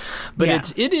enjoyment,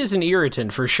 but it is an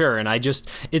irritant for sure. And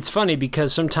it's funny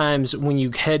because sometimes when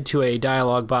you head to a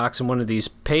dialogue box in one of these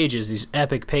pages, these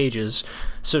epic pages,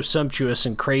 so sumptuous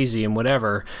and crazy and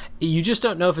whatever, you just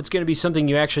don't know if it's going to be something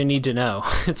you actually need to know.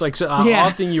 It's like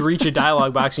often you reach a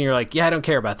dialogue box and you're like, yeah, I don't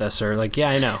care about this, or like, yeah,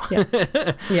 I know.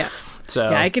 Yeah. So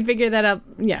yeah, I can figure that out.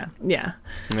 Yeah.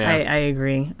 I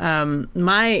agree.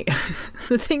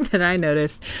 The thing that I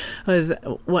noticed was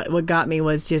what got me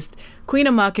was just Queen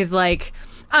Amok is like,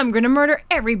 I'm going to murder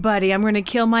everybody. I'm going to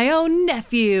kill my own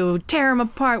nephew, tear him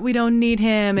apart. We don't need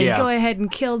him. And go ahead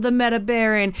and kill the Meta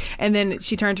Baron. And then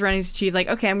she turns around and she's like,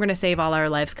 okay, I'm going to save all our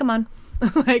lives. Come on.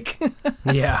 Like,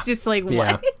 it's just like,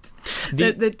 what?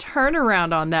 The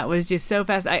turnaround on that was just so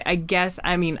fast. I guess,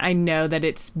 I mean, I know that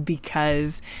it's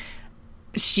because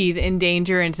she's in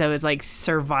danger. And so it's like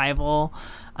survival.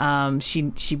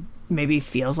 She maybe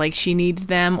feels like she needs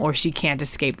them, or she can't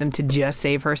escape them to just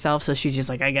save herself, so she's just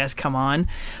like, I guess, come on.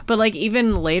 But like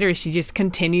even later she just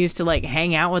continues to like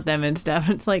hang out with them and stuff.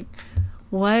 It's like,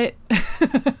 what?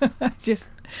 Just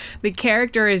the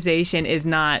characterization is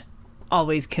not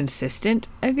always consistent,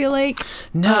 I feel like.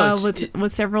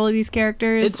 With several of these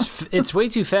characters. It's way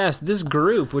too fast. This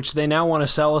group, which they now want to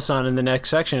sell us on in the next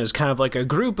section, is kind of like a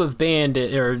group of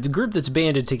the group that's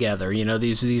banded together.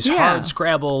 These hard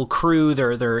Scrabble crew.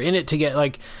 They're in it together.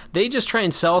 Like they just try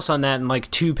and sell us on that in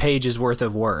like 2 pages worth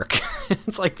of work.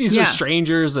 It's like these are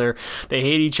strangers. They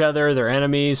hate each other. They're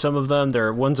enemies. Some of them.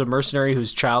 One's a mercenary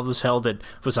whose child was held that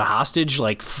was a hostage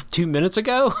like 2 minutes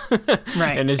ago.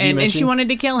 Right. And as you mentioned, and she wanted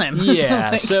to kill him.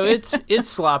 Yeah, so it's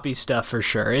sloppy stuff for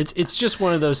sure. It's just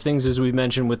one of those things, as we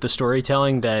mentioned with the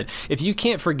storytelling, that if you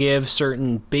can't forgive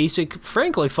certain basic,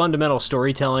 frankly, fundamental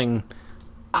storytelling,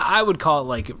 I would call it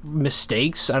like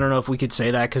mistakes. I don't know if we could say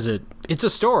that because it's a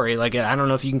story. Like, I don't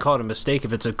know if you can call it a mistake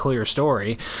if it's a clear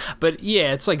story. But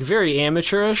yeah, it's like very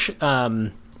amateurish.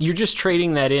 You're just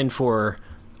trading that in for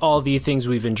all the things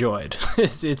we've enjoyed.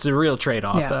 It's a real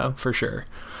trade-off, though, for sure.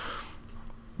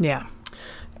 Yeah.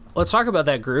 Let's talk about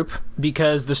that group,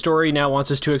 because the story now wants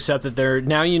us to accept that they're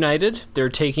now united. They're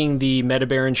taking the Meta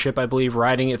Baron ship, I believe,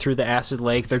 riding it through the acid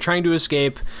lake. They're trying to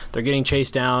escape. They're getting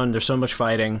chased down. There's so much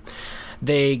fighting.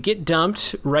 They get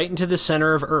dumped right into the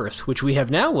center of Earth, which we have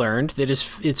now learned that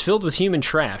it's filled with human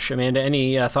trash. Amanda,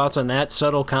 any thoughts on that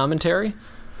subtle commentary?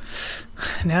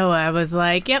 No, I was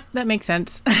like, yep, that makes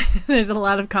sense. There's a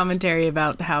lot of commentary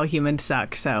about how humans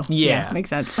suck, so yeah makes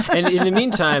sense. And in the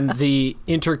meantime, the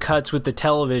intercuts with the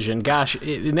television. Gosh,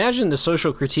 imagine the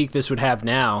social critique this would have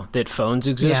now that phones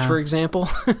exist, for example.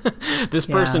 This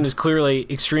person is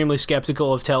clearly extremely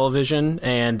skeptical of television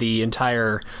and the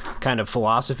entire kind of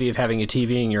philosophy of having a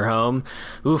TV in your home.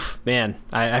 Oof, man,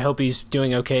 I hope he's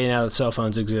doing okay now that cell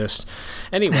phones exist.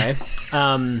 Anyway,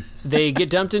 they get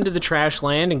dumped into the trash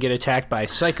land and get attacked by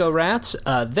psycho rats.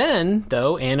 Then,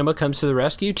 though, Anima comes to the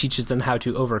rescue, teaches them how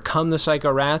to overcome the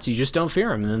psycho rats. You just don't fear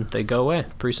them, and then they go away.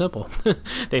 Pretty simple.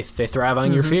 They thrive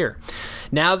on your fear.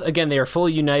 Now, again, they are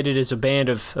fully united as a band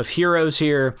of heroes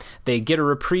here. They get a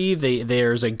reprieve.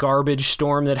 There's a garbage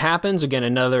storm that happens. Again,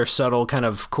 another subtle kind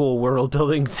of cool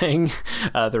world-building thing.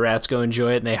 The rats go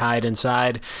enjoy it, and they hide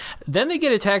inside. Then they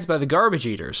get attacked by the garbage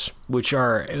eaters,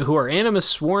 who are Anima's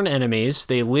sworn enemies.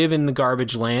 They live in the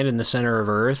garbage land in the center of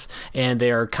Earth, and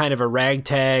they are kind of a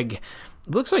ragtag,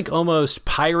 looks like almost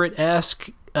pirate-esque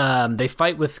They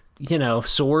fight with,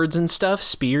 swords and stuff,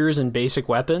 spears and basic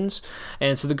weapons.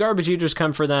 And so the garbage eaters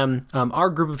come for them. Our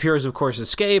group of heroes, of course,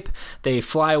 escape. They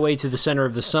fly away to the center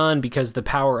of the sun because the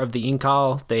power of the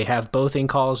Incal. They have both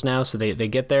Incals now, so they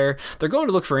get there. They're going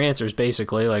to look for answers,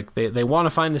 basically. Like, they want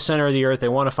to find the center of the earth. They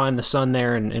want to find the sun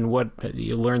there and what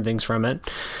you learn things from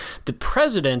it. The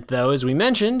president, though, as we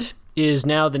mentioned, is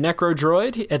now the Necro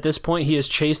Droid. At this point, he has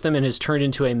chased them and has turned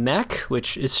into a mech,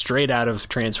 which is straight out of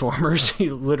Transformers,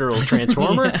 literal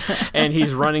Transformer, and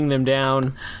he's running them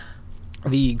down.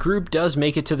 The group does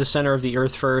make it to the center of the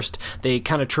Earth first. They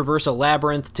kind of traverse a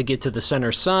labyrinth to get to the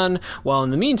center sun, while in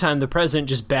the meantime, the president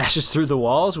just bashes through the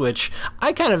walls, which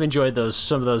I kind of enjoyed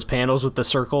some of those panels with the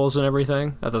circles and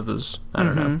everything. I thought those, I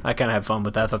don't know, I kind of had fun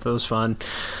with that. I thought that was fun.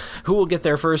 Who will get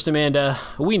there first, Amanda?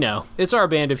 We know. It's our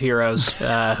band of heroes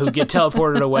who get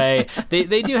teleported away.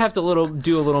 They do have to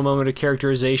do a little moment of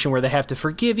characterization where they have to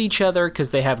forgive each other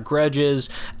because they have grudges.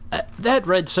 That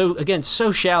read so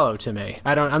shallow to me.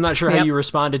 I'm not sure how you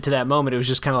responded to that moment. It was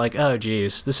just kind of like, oh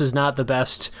geez, this is not the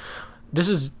best.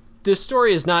 This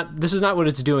story is not. This is not what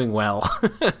it's doing well.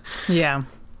 Yeah,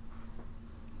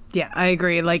 I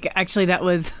agree. Like, actually, that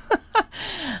was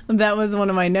that was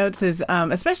one of my notes. Is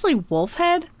especially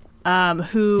Wolfhead.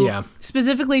 Who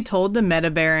specifically told the Meta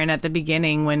Baron at the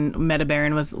beginning when Meta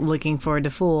Baron was looking for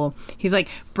DeFool, he's like,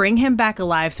 bring him back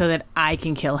alive so that I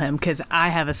can kill him because I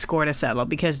have a score to settle,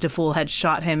 because DeFool had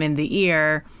shot him in the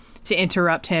ear to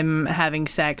interrupt him having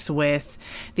sex with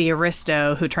the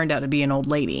Aristo, who turned out to be an old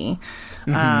lady.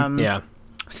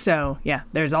 So,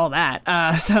 there's all that.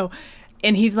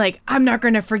 And he's like, I'm not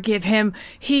going to forgive him.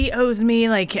 He owes me,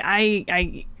 like,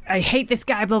 I hate this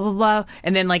guy, blah, blah, blah.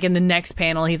 And then, like, in the next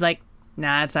panel, he's like,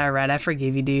 nah, it's all right. I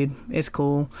forgive you, dude. It's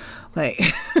cool. Like,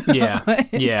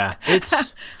 yeah.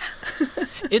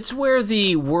 It's where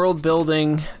the world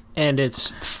building and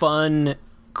its fun,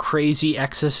 crazy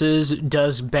excesses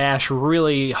does bash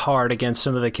really hard against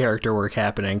some of the character work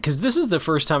happening. Because this is the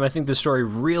first time I think the story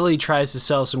really tries to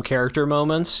sell some character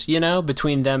moments,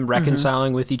 between them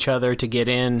reconciling with each other to get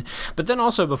in. But then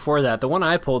also before that, the one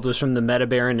I pulled was from the Meta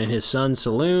Baron and his son,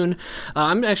 Saloon.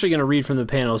 I'm actually going to read from the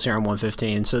panels here on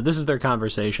 115. So this is their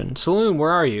conversation. Saloon,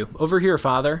 where are you? Over here,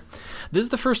 father. This is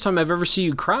the first time I've ever seen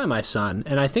you cry, my son.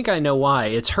 And I think I know why.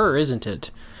 It's her, isn't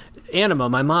it? Anima,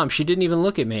 my mom, she didn't even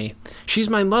look at me. She's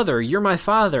my mother, you're my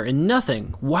father, and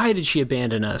nothing. Why did she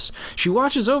abandon us? She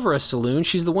watches over us, Saloon.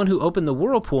 She's the one who opened the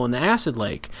whirlpool in the acid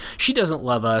lake. She doesn't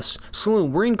love us.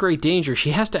 Saloon, we're in great danger.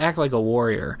 She has to act like a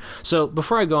warrior. So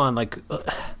before I go on, like,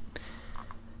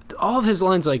 all of his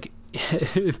lines, like,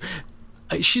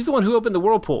 she's the one who opened the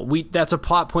whirlpool. That's a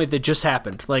plot point that just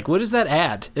happened. Like, what does that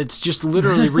add? It's just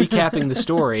literally recapping the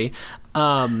story.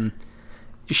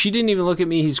 She didn't even look at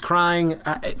me. He's crying.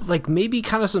 Like, maybe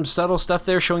kind of some subtle stuff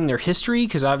there showing their history,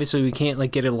 because obviously we can't,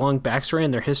 like, get a long backstory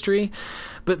on their history.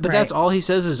 But right. That's all he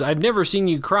says is, I've never seen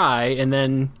you cry. And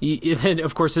then,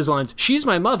 of course, his lines, she's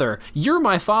my mother. You're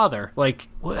my father. Like,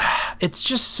 it's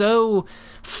just so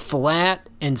flat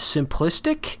and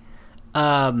simplistic.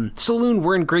 Saloon,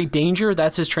 we're in great danger.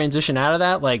 That's his transition out of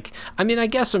that. Like, I mean, I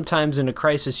guess sometimes in a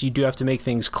crisis you do have to make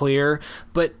things clear,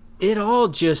 but it all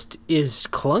just is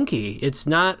clunky. It's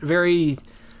not very...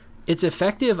 It's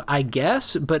effective, I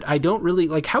guess, but I don't really...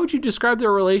 Like, how would you describe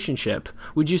their relationship?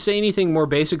 Would you say anything more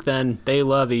basic than they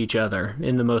love each other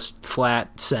in the most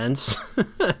flat sense?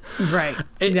 Right.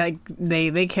 Like,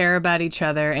 they care about each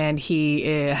other, and he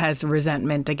has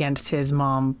resentment against his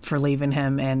mom for leaving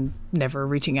him and never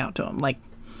reaching out to him. Like,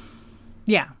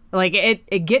 yeah. Like,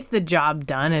 it gets the job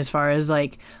done as far as,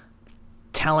 like,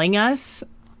 telling us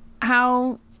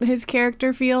how his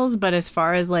character feels, but as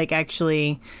far as, like,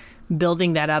 actually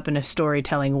building that up in a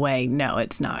storytelling way, no,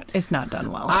 it's not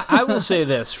done well. I will say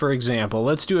this, for example,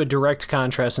 let's do a direct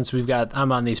contrast since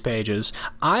I'm on these pages.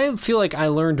 I feel like I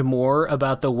learned more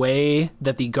about the way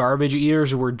that the garbage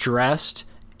eaters were dressed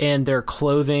and their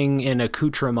clothing and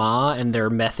accoutrement and their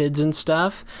methods and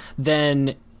stuff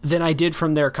than I did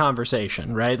from their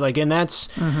conversation, right? Like, and that's,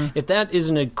 if that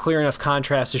isn't a clear enough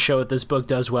contrast to show what this book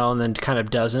does well and then kind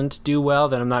of doesn't do well,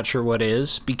 then I'm not sure what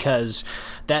is, because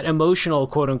that emotional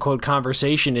quote-unquote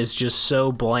conversation is just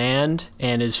so bland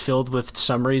and is filled with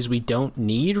summaries we don't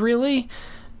need, really.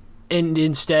 And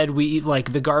instead, we,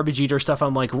 like, the garbage eater stuff,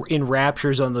 I'm, like, in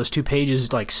raptures on those 2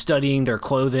 pages, like, studying their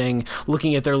clothing,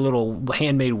 looking at their little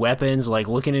handmade weapons, like,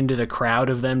 looking into the crowd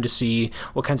of them to see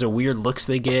what kinds of weird looks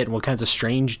they get and what kinds of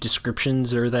strange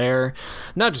descriptions are there.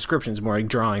 Not descriptions, more like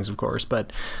drawings, of course.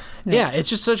 But, yeah, it's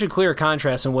just such a clear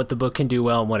contrast in what the book can do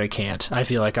well and what it can't, I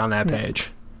feel like, on that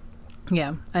page.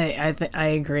 Yeah, I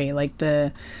agree. Like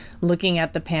looking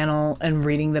at the panel and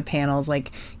reading the panels,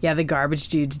 like, yeah, the garbage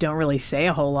dudes don't really say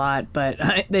a whole lot, but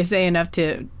they say enough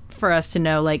for us to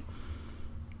know, like,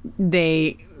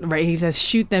 right, he says,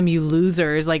 shoot them, you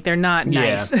losers. Like, they're not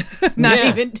nice. Not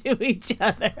even to each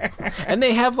other. And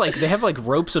they have like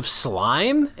ropes of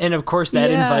slime, and of course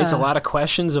that invites a lot of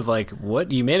questions of like,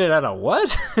 what, you made it out of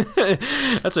what?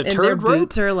 That's a and turd their rope?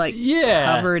 Boots are like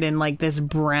covered in like this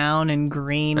brown and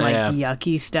green like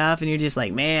yucky stuff, and you're just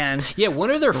like, man. Yeah, one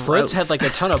of their foots had like a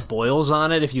ton of boils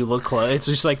on it. If you look close, it's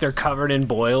just like they're covered in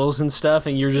boils and stuff,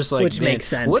 and you're just like, which makes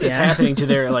sense. What is happening to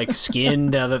their like skin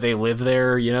now that they live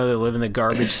there? You know, they live in the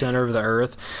garbage center of the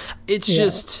earth. It's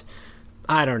just,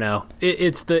 I don't know.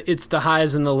 It's the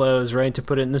highs and the lows, right? To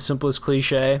put it in the simplest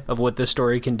cliche of what this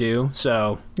story can do.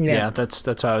 So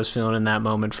that's how I was feeling in that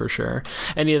moment for sure.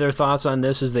 Any other thoughts on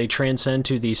this as they transcend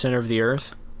to the center of the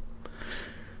earth?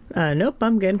 Nope,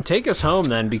 I'm good. Take us home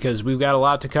then, because we've got a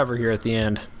lot to cover here at the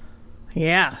end.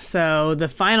 Yeah, so the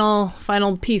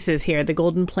final pieces here. The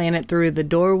golden planet through the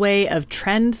doorway of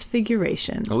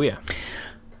transfiguration. Oh yeah.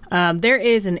 There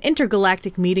is an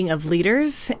intergalactic meeting of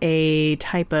leaders, a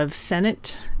type of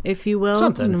senate, if you will.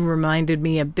 Something. Reminded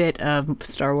me a bit of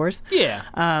Star Wars.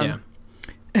 Yeah.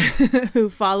 Who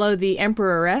follow the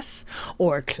Emperoress,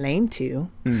 or claim to.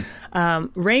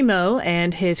 Ramo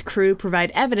and his crew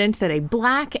provide evidence that a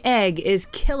black egg is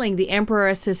killing the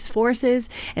Emperoress's forces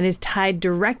and is tied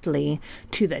directly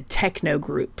to the techno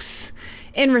groups.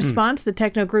 In response, the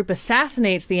techno group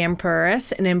assassinates the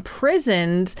Empress and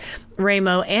imprisons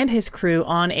Ramo and his crew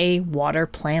on a water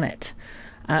planet.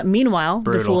 Meanwhile,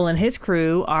 the Fool and his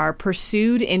crew are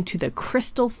pursued into the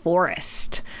Crystal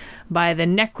Forest by the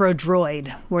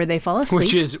Necrodroid, where they fall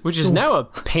asleep. Which is now a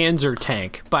Panzer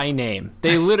tank by name.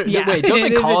 They literally wait, don't they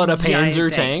call it a Panzer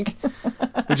tank?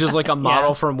 Which is like a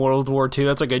model from World War II.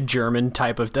 That's like a German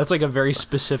type of. That's like a very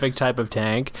specific type of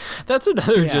tank. That's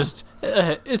another just.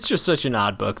 It's just such an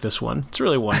odd book. This one. It's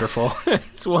really wonderful.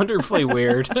 It's wonderfully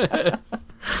weird.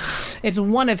 It's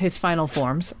one of his final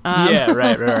forms.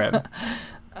 Right.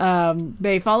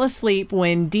 They fall asleep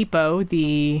when Depot,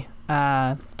 the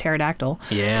pterodactyl,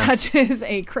 touches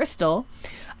a crystal.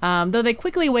 Though they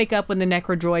quickly wake up when the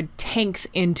Necrodroid tanks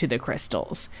into the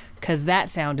crystals, because that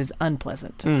sound is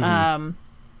unpleasant.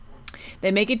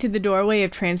 They make it to the doorway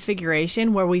of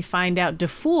transfiguration, where we find out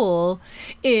DeFool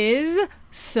is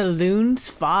Saloon's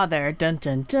father. Dun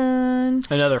dun dun.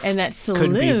 And that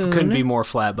Saloon couldn't be more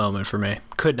flat moment for me.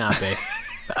 Could not be.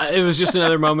 It was just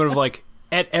another moment of like,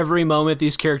 at every moment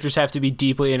these characters have to be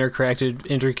deeply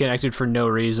interconnected for no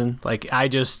reason. Like, I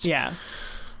just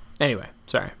Anyway,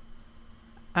 sorry.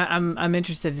 I'm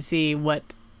interested to see what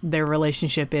their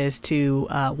relationship is to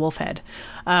Wolfhead.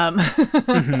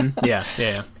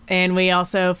 Yeah. And we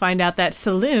also find out that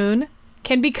Saloon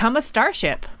can become a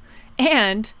starship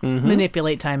and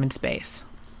manipulate time and space.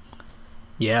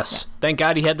 Yes. Thank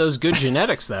God he had those good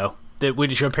genetics, though.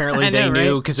 Which apparently they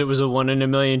knew because it was a 1 in a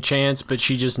million chance, but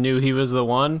she just knew he was the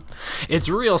one. It's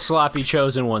real sloppy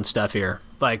chosen one stuff here.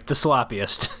 Like, the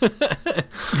sloppiest.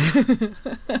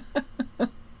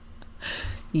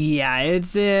 Yeah,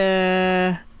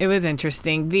 it was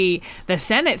interesting. The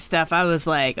Senate stuff, I was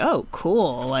like, oh,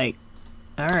 cool. Like,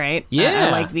 all right. Yeah.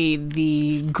 I like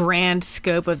the grand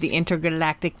scope of the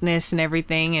intergalacticness and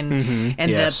everything, and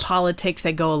the politics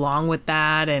that go along with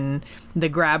that, and the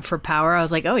grab for power. I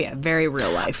was like, oh yeah, very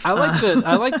real life. I like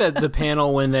the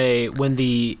panel when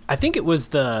I think it was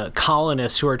the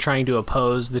colonists who are trying to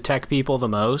oppose the tech people the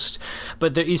most,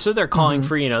 but they're calling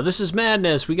for, this is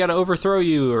madness, we got to overthrow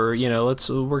you, or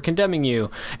we're condemning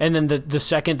you, and then the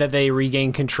second that they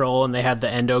regain control and they have the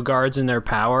endo guards in their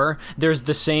power, there's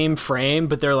the same frame,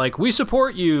 but they're like, we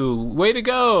support you, way to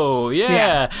go,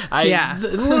 the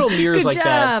little mirrors like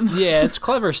job. that. Yeah, it's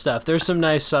clever stuff. There's some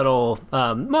nice subtle,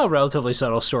 relatively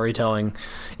subtle storytelling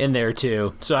in there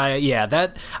too. So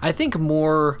I think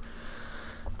more,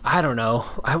 I don't know,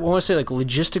 I want to say like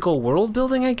logistical world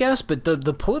building, I guess, but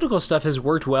the political stuff has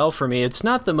worked well for me. It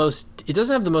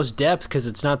doesn't have the most depth because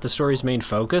it's not the story's main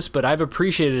focus, but I've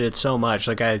appreciated it so much.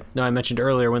 Like I know I mentioned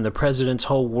earlier, when the president's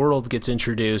whole world gets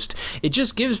introduced, it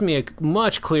just gives me a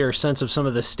much clearer sense of some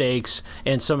of the stakes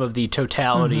and some of the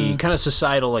totality, kind of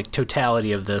societal like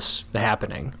totality of this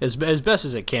happening as best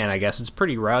as it can, I guess. It's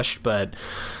pretty rushed, but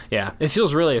yeah, it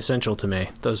feels really essential to me,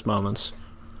 those moments.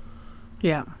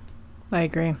 Yeah, I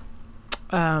agree.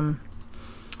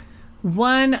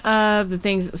 One of the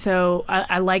things, so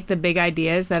I like the big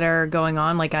ideas that are going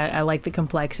on. Like I like the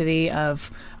complexity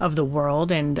of the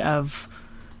world and of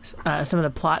some of the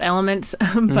plot elements.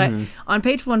 But on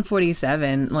page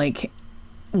 147, like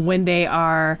when they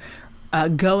are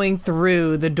going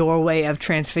through the doorway of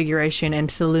transfiguration,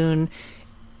 and Saloon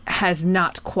has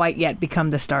not quite yet become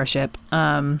the starship.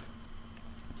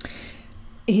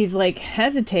 He's like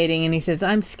hesitating, and he says,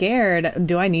 I'm scared.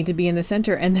 Do I need to be in the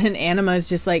center? And then Anima is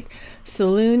just like,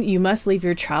 Saloon, you must leave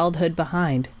your childhood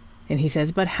behind. And he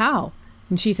says, but how?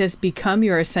 And she says, become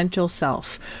your essential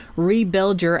self.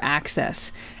 Rebuild your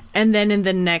access. And then in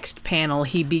the next panel,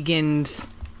 he begins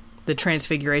the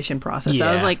transfiguration process. So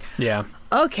I was like, yeah.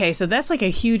 Okay, so that's like a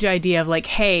huge idea of like,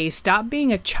 hey, stop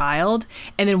being a child.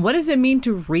 And then what does it mean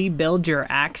to rebuild your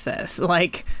access?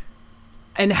 Like,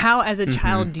 and how as a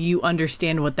child do you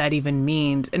understand what that even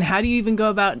means? And how do you even go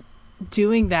about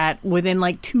doing that within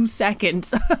like 2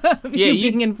 seconds of you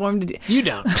being informed? You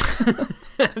don't.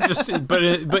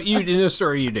 But you in the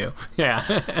story you do.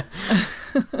 Yeah.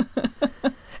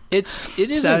 It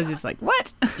is. So I was just like,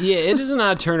 what? Yeah, it is an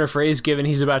odd turn of phrase given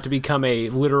he's about to become a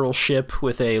literal ship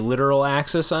with a literal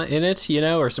axis in it,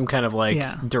 or some kind of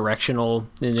like directional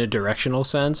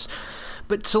sense.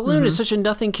 But Saloon is such a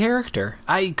nothing character.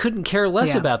 I couldn't care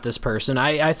less about this person.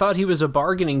 I thought he was a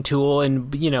bargaining tool,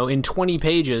 and in 20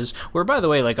 pages, where by the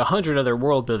way, like 100 other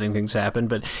world building things happen,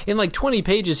 but in like 20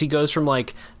 pages, he goes from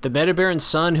like the Metabaron's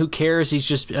son, who cares? He's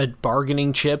just a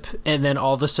bargaining chip, and then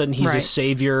all of a sudden he's a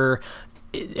savior.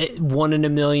 1 in a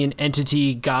million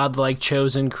entity, godlike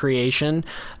chosen creation.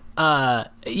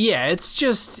 It's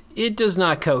just, it does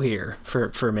not cohere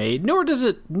for me, nor does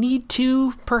it need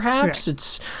to, perhaps. Right.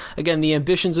 It's, again, the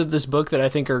ambitions of this book that I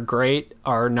think are great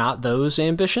are not those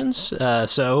ambitions,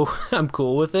 so I'm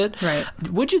cool with it. Right.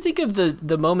 What'd you think of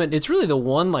the moment? It's really the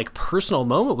one, like, personal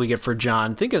moment we get for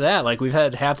John. Think of that. Like, we've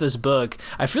had half this book.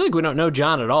 I feel like we don't know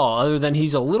John at all, other than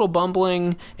he's a little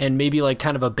bumbling and maybe, like,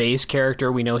 kind of a base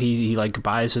character. We know he like,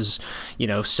 buys his,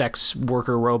 sex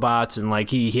worker robots, and, like,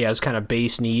 he has kind of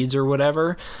base needs or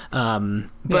whatever.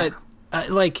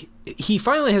 Like, he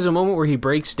finally has a moment where he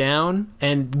breaks down,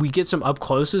 and we get some up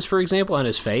closes, for example, on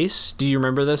his face. Do you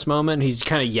remember this moment? He's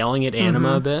kind of yelling at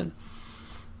Anima a bit.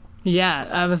 Yeah,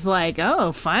 I was like,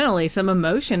 oh, finally some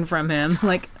emotion from him.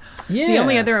 Like, the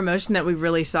only other emotion that we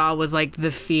really saw was like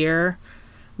the fear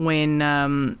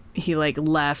when he like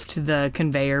left the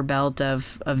conveyor belt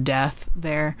of death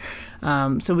there.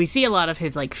 So we see a lot of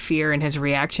his like fear and his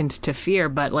reactions to fear,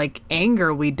 but like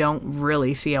anger we don't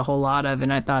really see a whole lot of,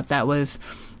 and I thought that was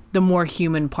the more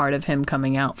human part of him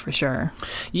coming out for sure.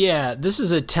 Yeah, this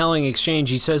is a telling exchange.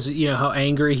 He says, how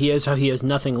angry he is, how he has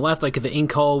nothing left. Like the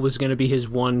Incal was going to be his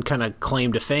one kind of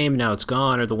claim to fame. Now it's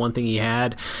gone, or the one thing he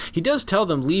had. He does tell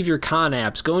them, leave your con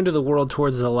apps, go into the world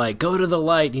towards the light, go to the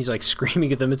light. And he's like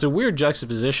screaming at them. It's a weird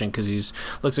juxtaposition because he's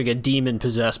looks like a demon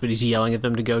possessed, but he's yelling at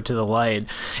them to go to the light.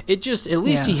 It just, at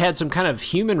least he had some kind of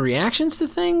human reactions to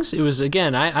things. It was,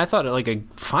 again, I thought it like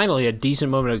finally a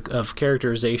decent moment of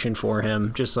characterization for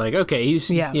him. Just like, okay, he's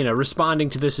responding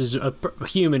to this as a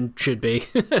human should be.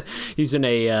 He's in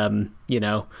a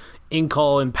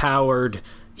Incal empowered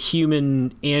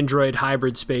human android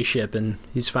hybrid spaceship, and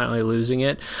he's finally losing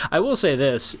it. I will say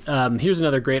this, here's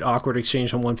another great awkward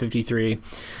exchange on 153.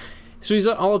 So he's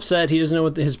all upset. He doesn't know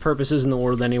what his purpose is in the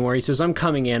world anymore. He says, I'm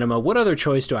coming, Anima. What other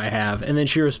choice do I have? And then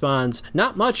she responds,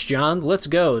 not much, John. Let's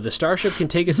go. The starship can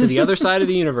take us to the other side of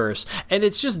the universe. And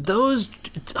it's just those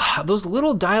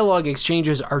little dialogue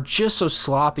exchanges are just so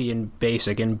sloppy and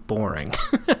basic and boring.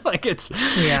 Like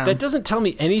that doesn't tell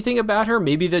me anything about her.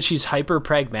 Maybe that she's hyper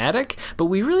pragmatic, but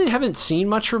we really haven't seen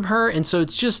much from her. And so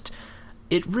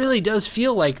it really does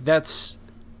feel like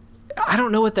I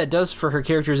don't know what that does for her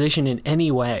characterization in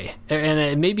any way.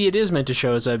 And maybe it is meant to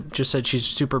show, as I just said, she's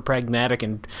super pragmatic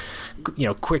and,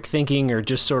 quick thinking, or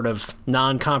just sort of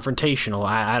non-confrontational.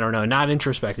 I don't know, not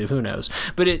introspective, who knows.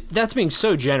 But that's being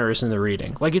so generous in the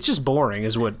reading. Like, it's just boring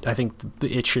is what I think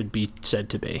it should be said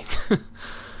to be.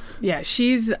 Yeah,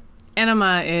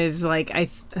 Anima is like,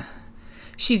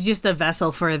 she's just a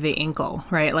vessel for the Incal,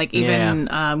 right? Like,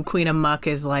 even Queen of Muck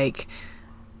is like,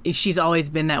 she's always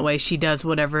been that way. She does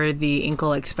whatever the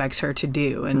Incal expects her to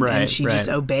do, and she just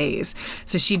obeys.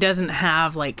 So she doesn't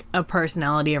have like a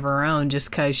personality of her own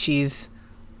just because she's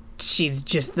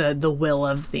just the will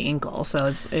of the Incal.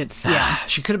 So it's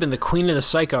she could have been the queen of the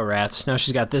psycho rats. Now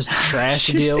she's got this trash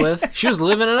to deal with. She was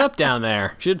living it up down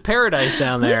there. She had paradise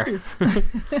down there.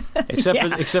 except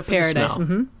for paradise. The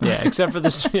smell. Yeah, except for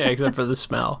the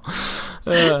smell.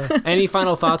 Any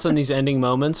final thoughts on these ending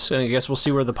moments? I guess we'll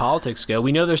see where the politics go.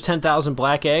 We know there's 10,000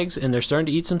 black eggs, and they're starting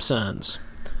to eat some suns.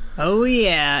 Oh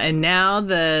yeah, and now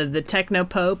the techno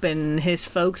pope and his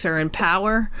folks are in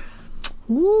power.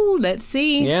 Woo, let's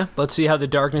see. Yeah, let's see how the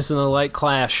darkness and the light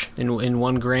clash in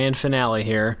one grand finale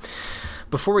here.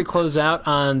 before we close out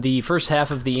on the first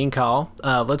half of the Incal,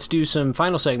 let's do some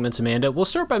final segments, Amanda. We'll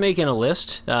start by making a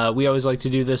list. We always like to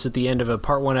do this at the end of a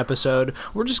part 1 episode.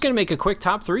 We're just going to make a quick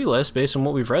top 3 list based on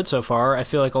what we've read so far. I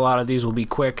feel like a lot of these will be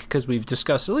quick because we've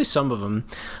discussed at least some of them.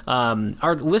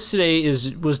 Our list today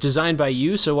was designed by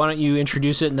you, so why don't you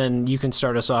introduce it, and then you can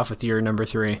start us off with your number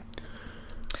 3.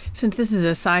 Since this is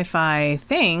a sci-fi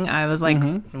thing, I was like,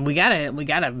 we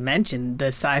gotta mention the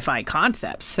sci-fi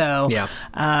concepts. So,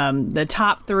 the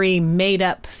top 3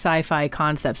 made-up sci-fi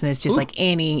concepts, and it's just like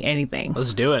anything.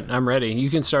 Let's do it. I'm ready. You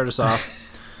can start us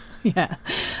off. Yeah.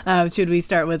 Should we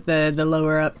start with the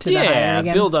lower up to the higher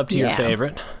again? Build up to your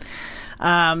favorite.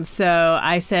 So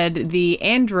I said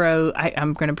I'm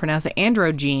going to pronounce it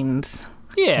androgenes.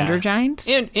 Yeah. Androgynes?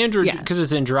 Because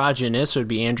it's androgynous, so it'd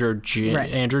be androgyne,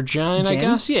 I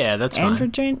guess. Yeah, that's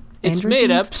fine. It's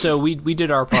made up, so we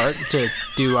did our part to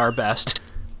do our best.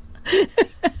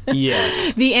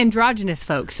 Yeah. The androgynous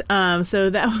folks. So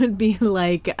that would be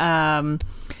like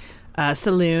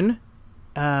Saloon,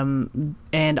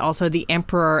 and also the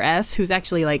Emperor-S, who's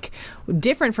actually like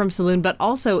different from Saloon, but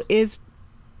also is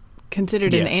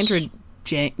considered an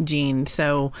androgyne.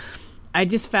 So I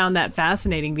just found that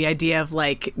fascinating, the idea of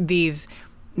like these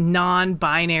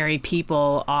non-binary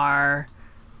people are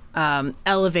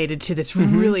elevated to this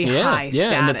really high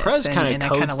status. Yeah, and the press kind of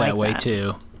codes that way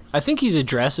too. I think he's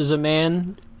addressed as a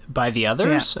man by the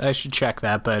others. I should check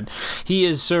that, but he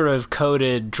is sort of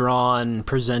coded, drawn,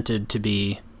 presented to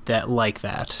be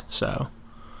that. So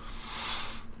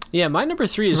yeah, my number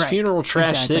 3 is Funeral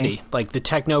Trash City, like the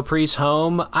techno priest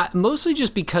home. Mostly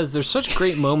just because there's such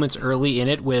great moments early in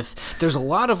it there's a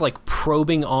lot of like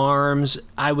probing arms.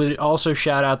 I would also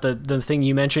shout out the thing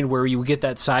you mentioned where you get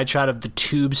that side shot of the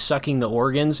tubes sucking the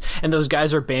organs, and those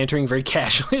guys are bantering very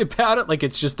casually about it, like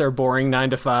it's just their boring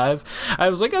 9 to 5. I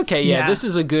was like, okay, this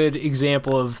is a good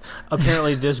example of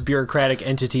apparently this bureaucratic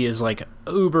entity is like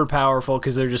uber powerful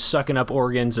because they're just sucking up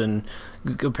organs and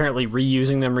apparently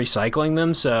reusing them, recycling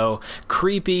them. So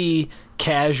creepy,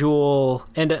 casual,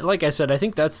 and like I said, I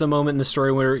think that's the moment in the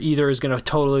story where either is going to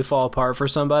totally fall apart for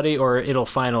somebody or it'll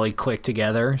finally click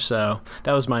together. So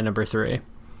that was my number 3.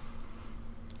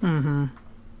 I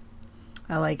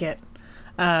like it.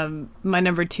 My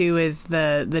number 2 is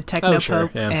the techno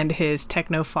pope and his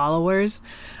techno followers.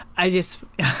 I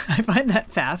find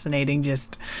that fascinating.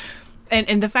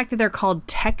 And the fact that they're called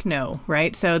techno,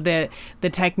 right? So the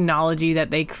technology that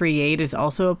they create is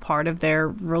also a part of their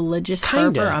religious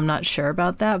fervor. I'm not sure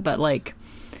about that, but like,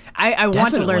 I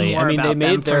want to learn more about them. I mean, they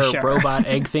made their robot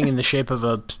egg thing in the shape of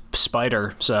a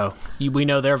spider, so we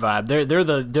know their vibe. They're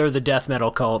the death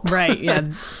metal cult, right?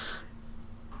 Yeah.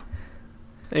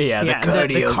 Yeah,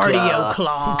 the cardio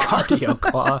claw. Cardio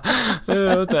claw.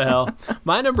 What the hell?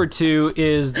 My number 2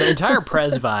 is the entire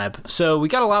Prez vibe. So we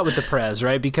got a lot with the Prez,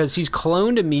 right? Because he's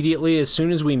cloned immediately as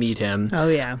soon as we meet him. Oh,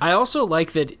 yeah. I also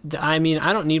like that, I mean,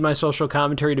 I don't need my social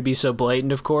commentary to be so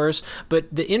blatant, of course,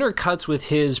 but the intercuts with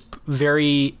his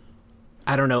very,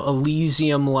 I don't know,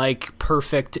 Elysium-like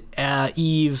perfect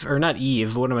Eve, or not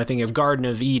Eve, what am I thinking of? Garden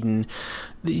of Eden.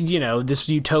 You know, this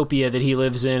utopia that he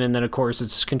lives in, and then of course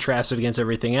it's contrasted against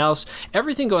everything else.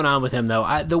 Everything going on with him, though,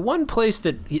 the one place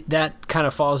that kind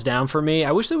of falls down for me,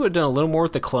 I wish they would have done a little more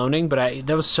with the cloning, but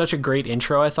that was such a great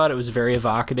intro. I thought it was very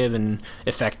evocative and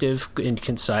effective and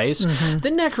concise.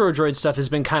 The Necrodroid stuff has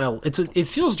been kind of, it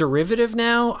feels derivative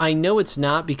now. I know it's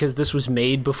not, because this was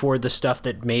made before the stuff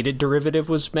that made it derivative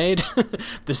was made.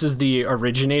 This is the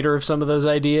originator of some of those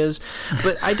ideas,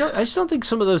 but I just don't think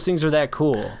some of those things are that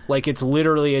cool. Like, it's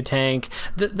literally a tank.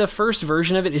 The first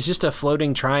version of it is just a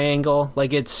floating triangle.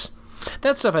 Like,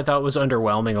 that stuff I thought was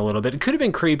underwhelming a little bit. It could have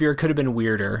been creepier, could have been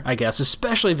weirder, I guess,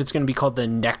 especially if it's going to be called the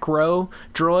Necro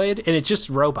Droid, and it's just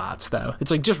robots, though. It's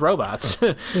like just robots.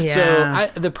 Yeah.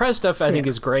 So the Prez stuff I think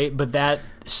is great, but that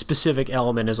specific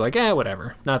element is like,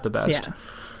 whatever, not the best. Yeah.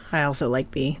 I also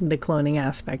like the cloning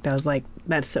aspect. I was like,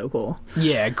 that's so cool.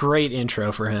 Yeah, great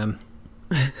intro for him.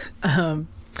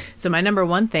 So my number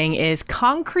 1 thing is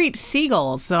concrete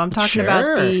seagulls. So I'm talking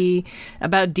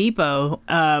about Depot.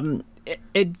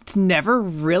 It's never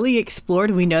really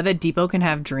explored. We know that Depot can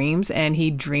have dreams, and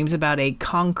he dreams about a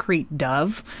concrete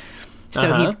dove.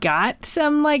 So he's got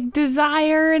some like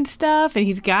desire and stuff, and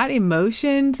he's got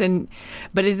emotions.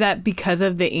 But is that because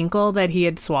of the Incal that he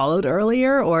had swallowed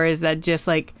earlier, or is that just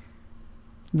like,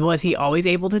 was he always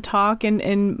able to talk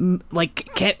and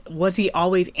like, was he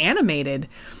always animated?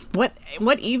 What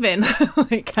even?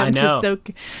 Like, I know.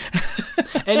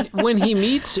 And when he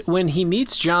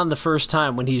meets John the first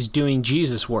time, when he's doing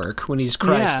Jesus work, when he's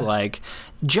Christ-like,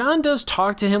 John does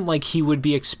talk to him like he would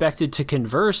be expected to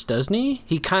converse, doesn't he?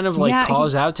 He kind of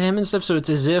calls out to him and stuff. So it's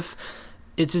as if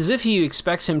it's as if he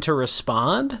expects him to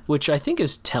respond, which I think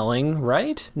is telling,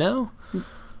 right? No?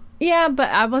 Yeah, but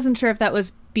I wasn't sure if that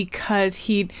was because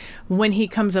when he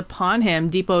comes upon him,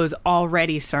 Depot is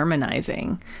already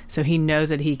sermonizing, so he knows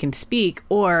that he can speak,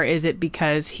 or is it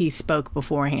because he spoke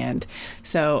beforehand?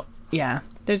 So, yeah,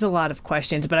 there's a lot of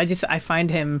questions, but I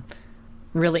find him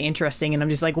really interesting, and I'm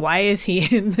just like, why is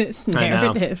he in this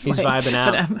narrative? I know. He's vibing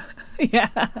out. Yeah.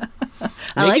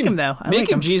 I like him, though. Make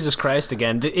him Jesus Christ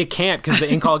again. It can't, because the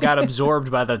Incal got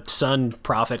absorbed by the sun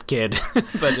prophet kid.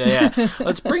 But yeah,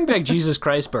 let's bring back Jesus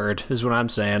Christ bird, is what I'm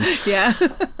saying. Yeah.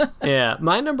 Yeah.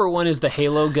 My number one is the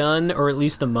Halo gun, or at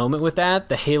least the moment with that,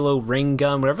 the Halo ring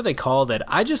gun, whatever they call that.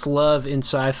 I just love in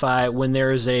sci-fi when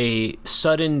there's a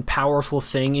sudden, powerful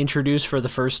thing introduced for the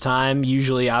first time.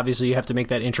 Usually, obviously, you have to make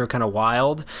that intro kind of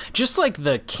wild. Just like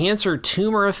the cancer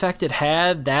tumor effect it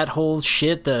had, that whole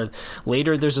shit,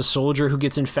 later there's a soldier who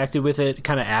gets infected with it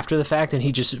kind of after the fact and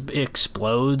he just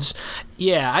explodes.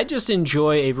 Yeah, I just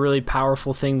enjoy a really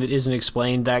powerful thing that isn't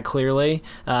explained that clearly.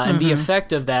 And the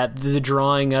effect of that, the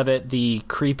drawing of it, the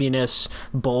creepiness,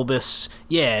 bulbous,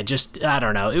 yeah, just, I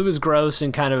don't know. It was gross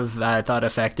and kind of, I thought,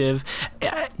 effective.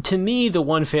 To me, the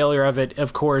one failure of it,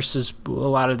 of course, is a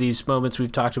lot of these moments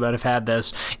we've talked about have had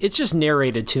this. It's just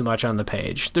narrated too much on the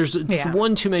page. There's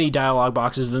one too many dialogue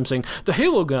boxes of them saying, the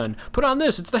Halo gun, put on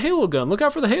this, it's the Halo gun, look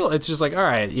out for the Halo. It's just like, all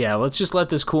right, yeah, let's just let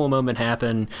this cool moment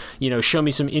happen. Show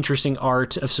me some interesting art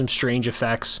of some strange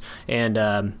effects. And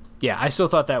yeah, I still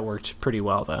thought that worked pretty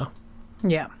well, though.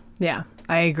 Yeah,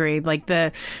 I agree. Like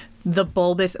the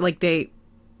bulbous, like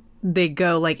they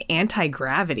go like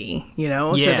anti-gravity,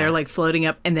 so they're like floating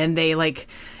up and then they like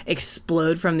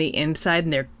explode from the inside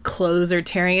and their clothes are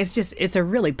tearing. It's a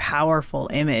really powerful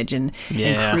image and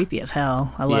creepy as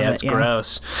hell. I love it. It's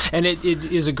gross. And it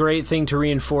is a great thing to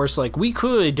reinforce, like, we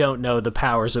clearly don't know the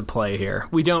powers at play here.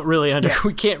 We don't really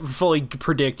we can't fully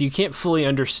predict, you can't fully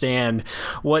understand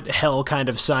what hell kind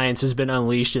of science has been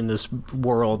unleashed in this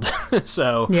world.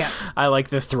 So I like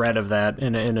the threat of that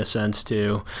in a sense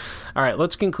too. All right,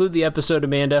 let's conclude the episode,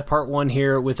 Amanda. Part 1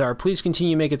 here with our Please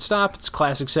Continue, Make It Stop. It's a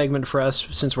classic segment for us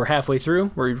since we're halfway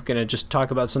through. We're going to just talk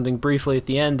about something briefly at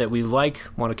the end that we want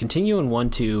to continue, and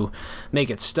want to make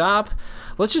it stop.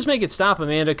 Let's just make it stop,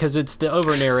 Amanda, because it's the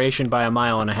over-narration by 1.5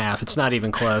 miles. It's not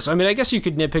even close. I mean, I guess you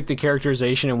could nitpick the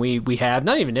characterization, and we have.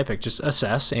 Not even nitpick, just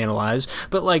assess, analyze.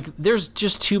 But, like, there's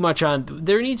just too much on.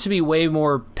 There needs to be way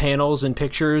more panels and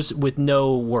pictures with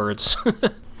no words.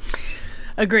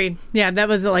 Agreed. Yeah, that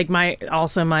was like my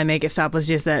make it stop was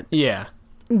just that. Yeah.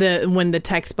 When the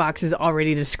text boxes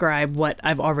already describe what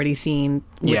I've already seen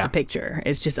with the picture,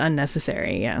 it's just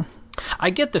unnecessary. Yeah. I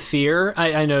get the fear.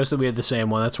 I noticed that we had the same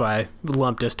one. That's why I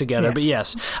lumped us together. Yeah. But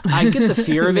yes, I get the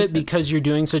fear of it because you're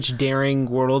doing such daring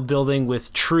world building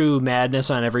with true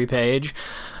madness on every page.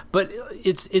 But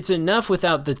it's enough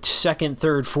without the second,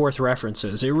 third, fourth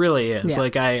references. It really is. Yeah.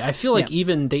 Like, I feel like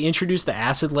even they introduced the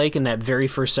acid lake in that very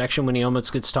first section when he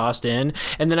almost gets tossed in.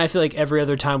 And then I feel like every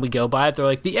other time we go by it, they're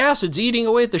like, the acid's eating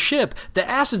away at the ship. The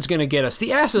acid's going to get us.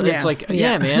 The acid. Yeah. It's like,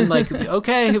 yeah, man. Like,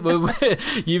 okay,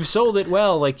 you've sold it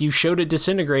well. Like, you showed it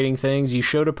disintegrating things. You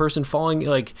showed a person falling.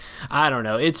 Like, I don't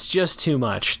know. It's just too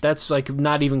much. That's, like,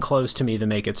 not even close to me to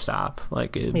make it stop.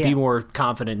 Like, be more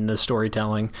confident in the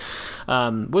storytelling.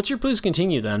 What's your Please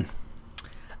Continue then?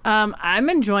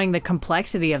 I'm enjoying the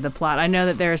complexity of the plot. I know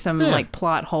that there are some like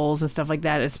plot holes and stuff like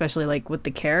that, especially like with the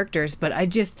characters, but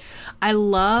I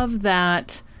love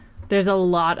that there's a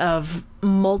lot of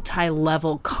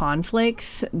multi-level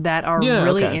conflicts that are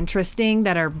really interesting,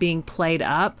 that are being played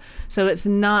up. So it's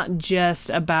not just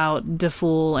about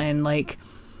DeFool and like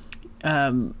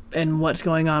and what's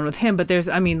going on with him, but there's,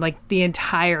 I mean, like the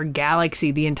entire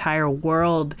galaxy, the entire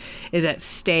world is at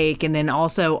stake, and then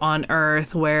also on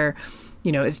Earth where,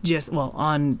 it's just,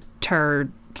 on Tur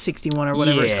 61 or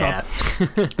whatever it's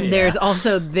called. There's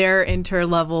also their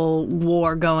interlevel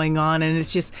war going on, and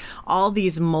it's just all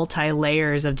these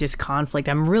multi-layers of just conflict.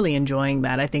 I'm really enjoying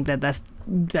that. I think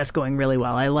that's going really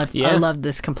well. I love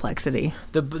this complexity.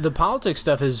 The politics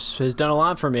stuff has done a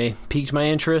lot for me. Piqued my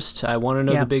interest. I want to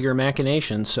know the bigger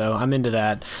machinations, so I'm into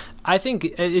that. I think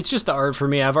it's just the art for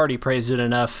me. I've already praised it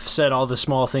enough, said all the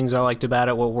small things I liked about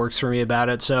it, what works for me about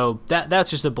it. So that's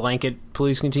just a blanket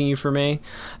Please Continue for me.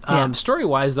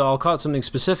 Story-wise, though, I'll call it something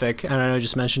specific. And I know I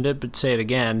just mentioned it, but say it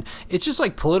again. It's just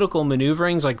like political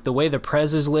maneuverings, like the way the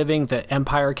Prez is living, the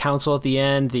Empire Council at the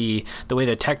end, the way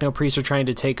the Techno-Priests are trying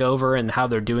to take over, and how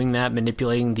they're doing that,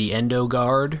 manipulating the Endo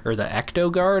Guard, or the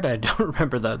Ecto Guard. I don't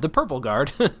remember the Purple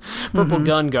Guard. Purple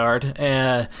Gun Guard.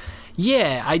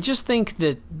 Yeah, I just think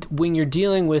that when you're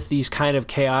dealing with these kind of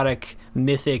chaotic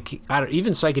mythic,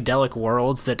 even psychedelic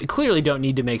worlds that clearly don't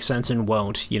need to make sense and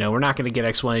won't. We're not going to get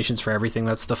explanations for everything.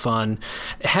 That's the fun.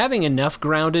 Having enough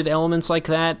grounded elements like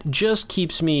that just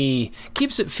keeps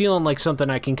it feeling like something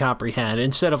I can comprehend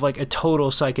instead of like a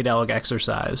total psychedelic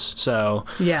exercise. So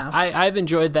yeah, I've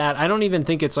enjoyed that. I don't even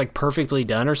think it's like perfectly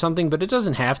done or something, but it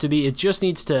doesn't have to be. It just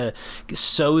needs to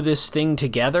sew this thing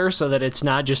together so that it's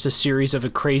not just a series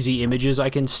of crazy images I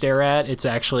can stare at. It's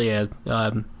actually a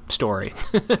story.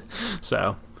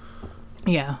 So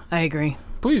yeah, I agree.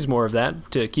 Please more of that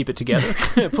to keep it together.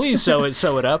 Please sew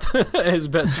it up as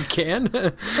best you can.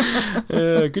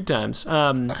 Good times.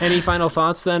 Any final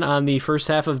thoughts then on the first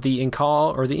half of the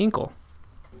Incal or the Incal?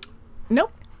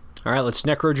 Nope. All right, let's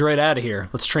necrodroid out of here.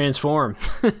 Let's transform.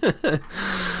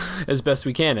 As best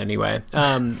we can, anyway.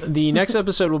 The next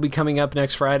episode will be coming up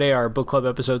next Friday. Our book club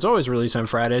episodes always release on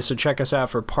Friday, so check us out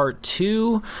for part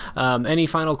 2. Any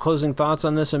final closing thoughts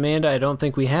on this, Amanda? I don't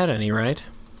think we had any, right?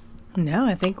 No,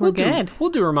 I think we're good.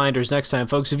 We'll do reminders next time,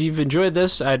 folks. If you've enjoyed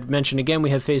this, I'd mention again, we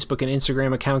have Facebook and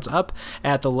Instagram accounts up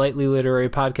at the Lightly Literary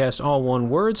Podcast, all one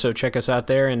word, so check us out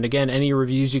there. And again, any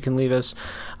reviews you can leave us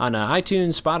on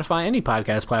iTunes, Spotify, any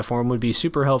podcast platform would be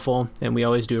super helpful, and we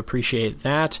always do appreciate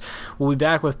that. We'll be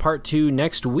back with part 2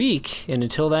 next week, and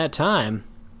until that time,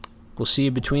 we'll see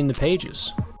you between the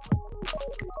pages.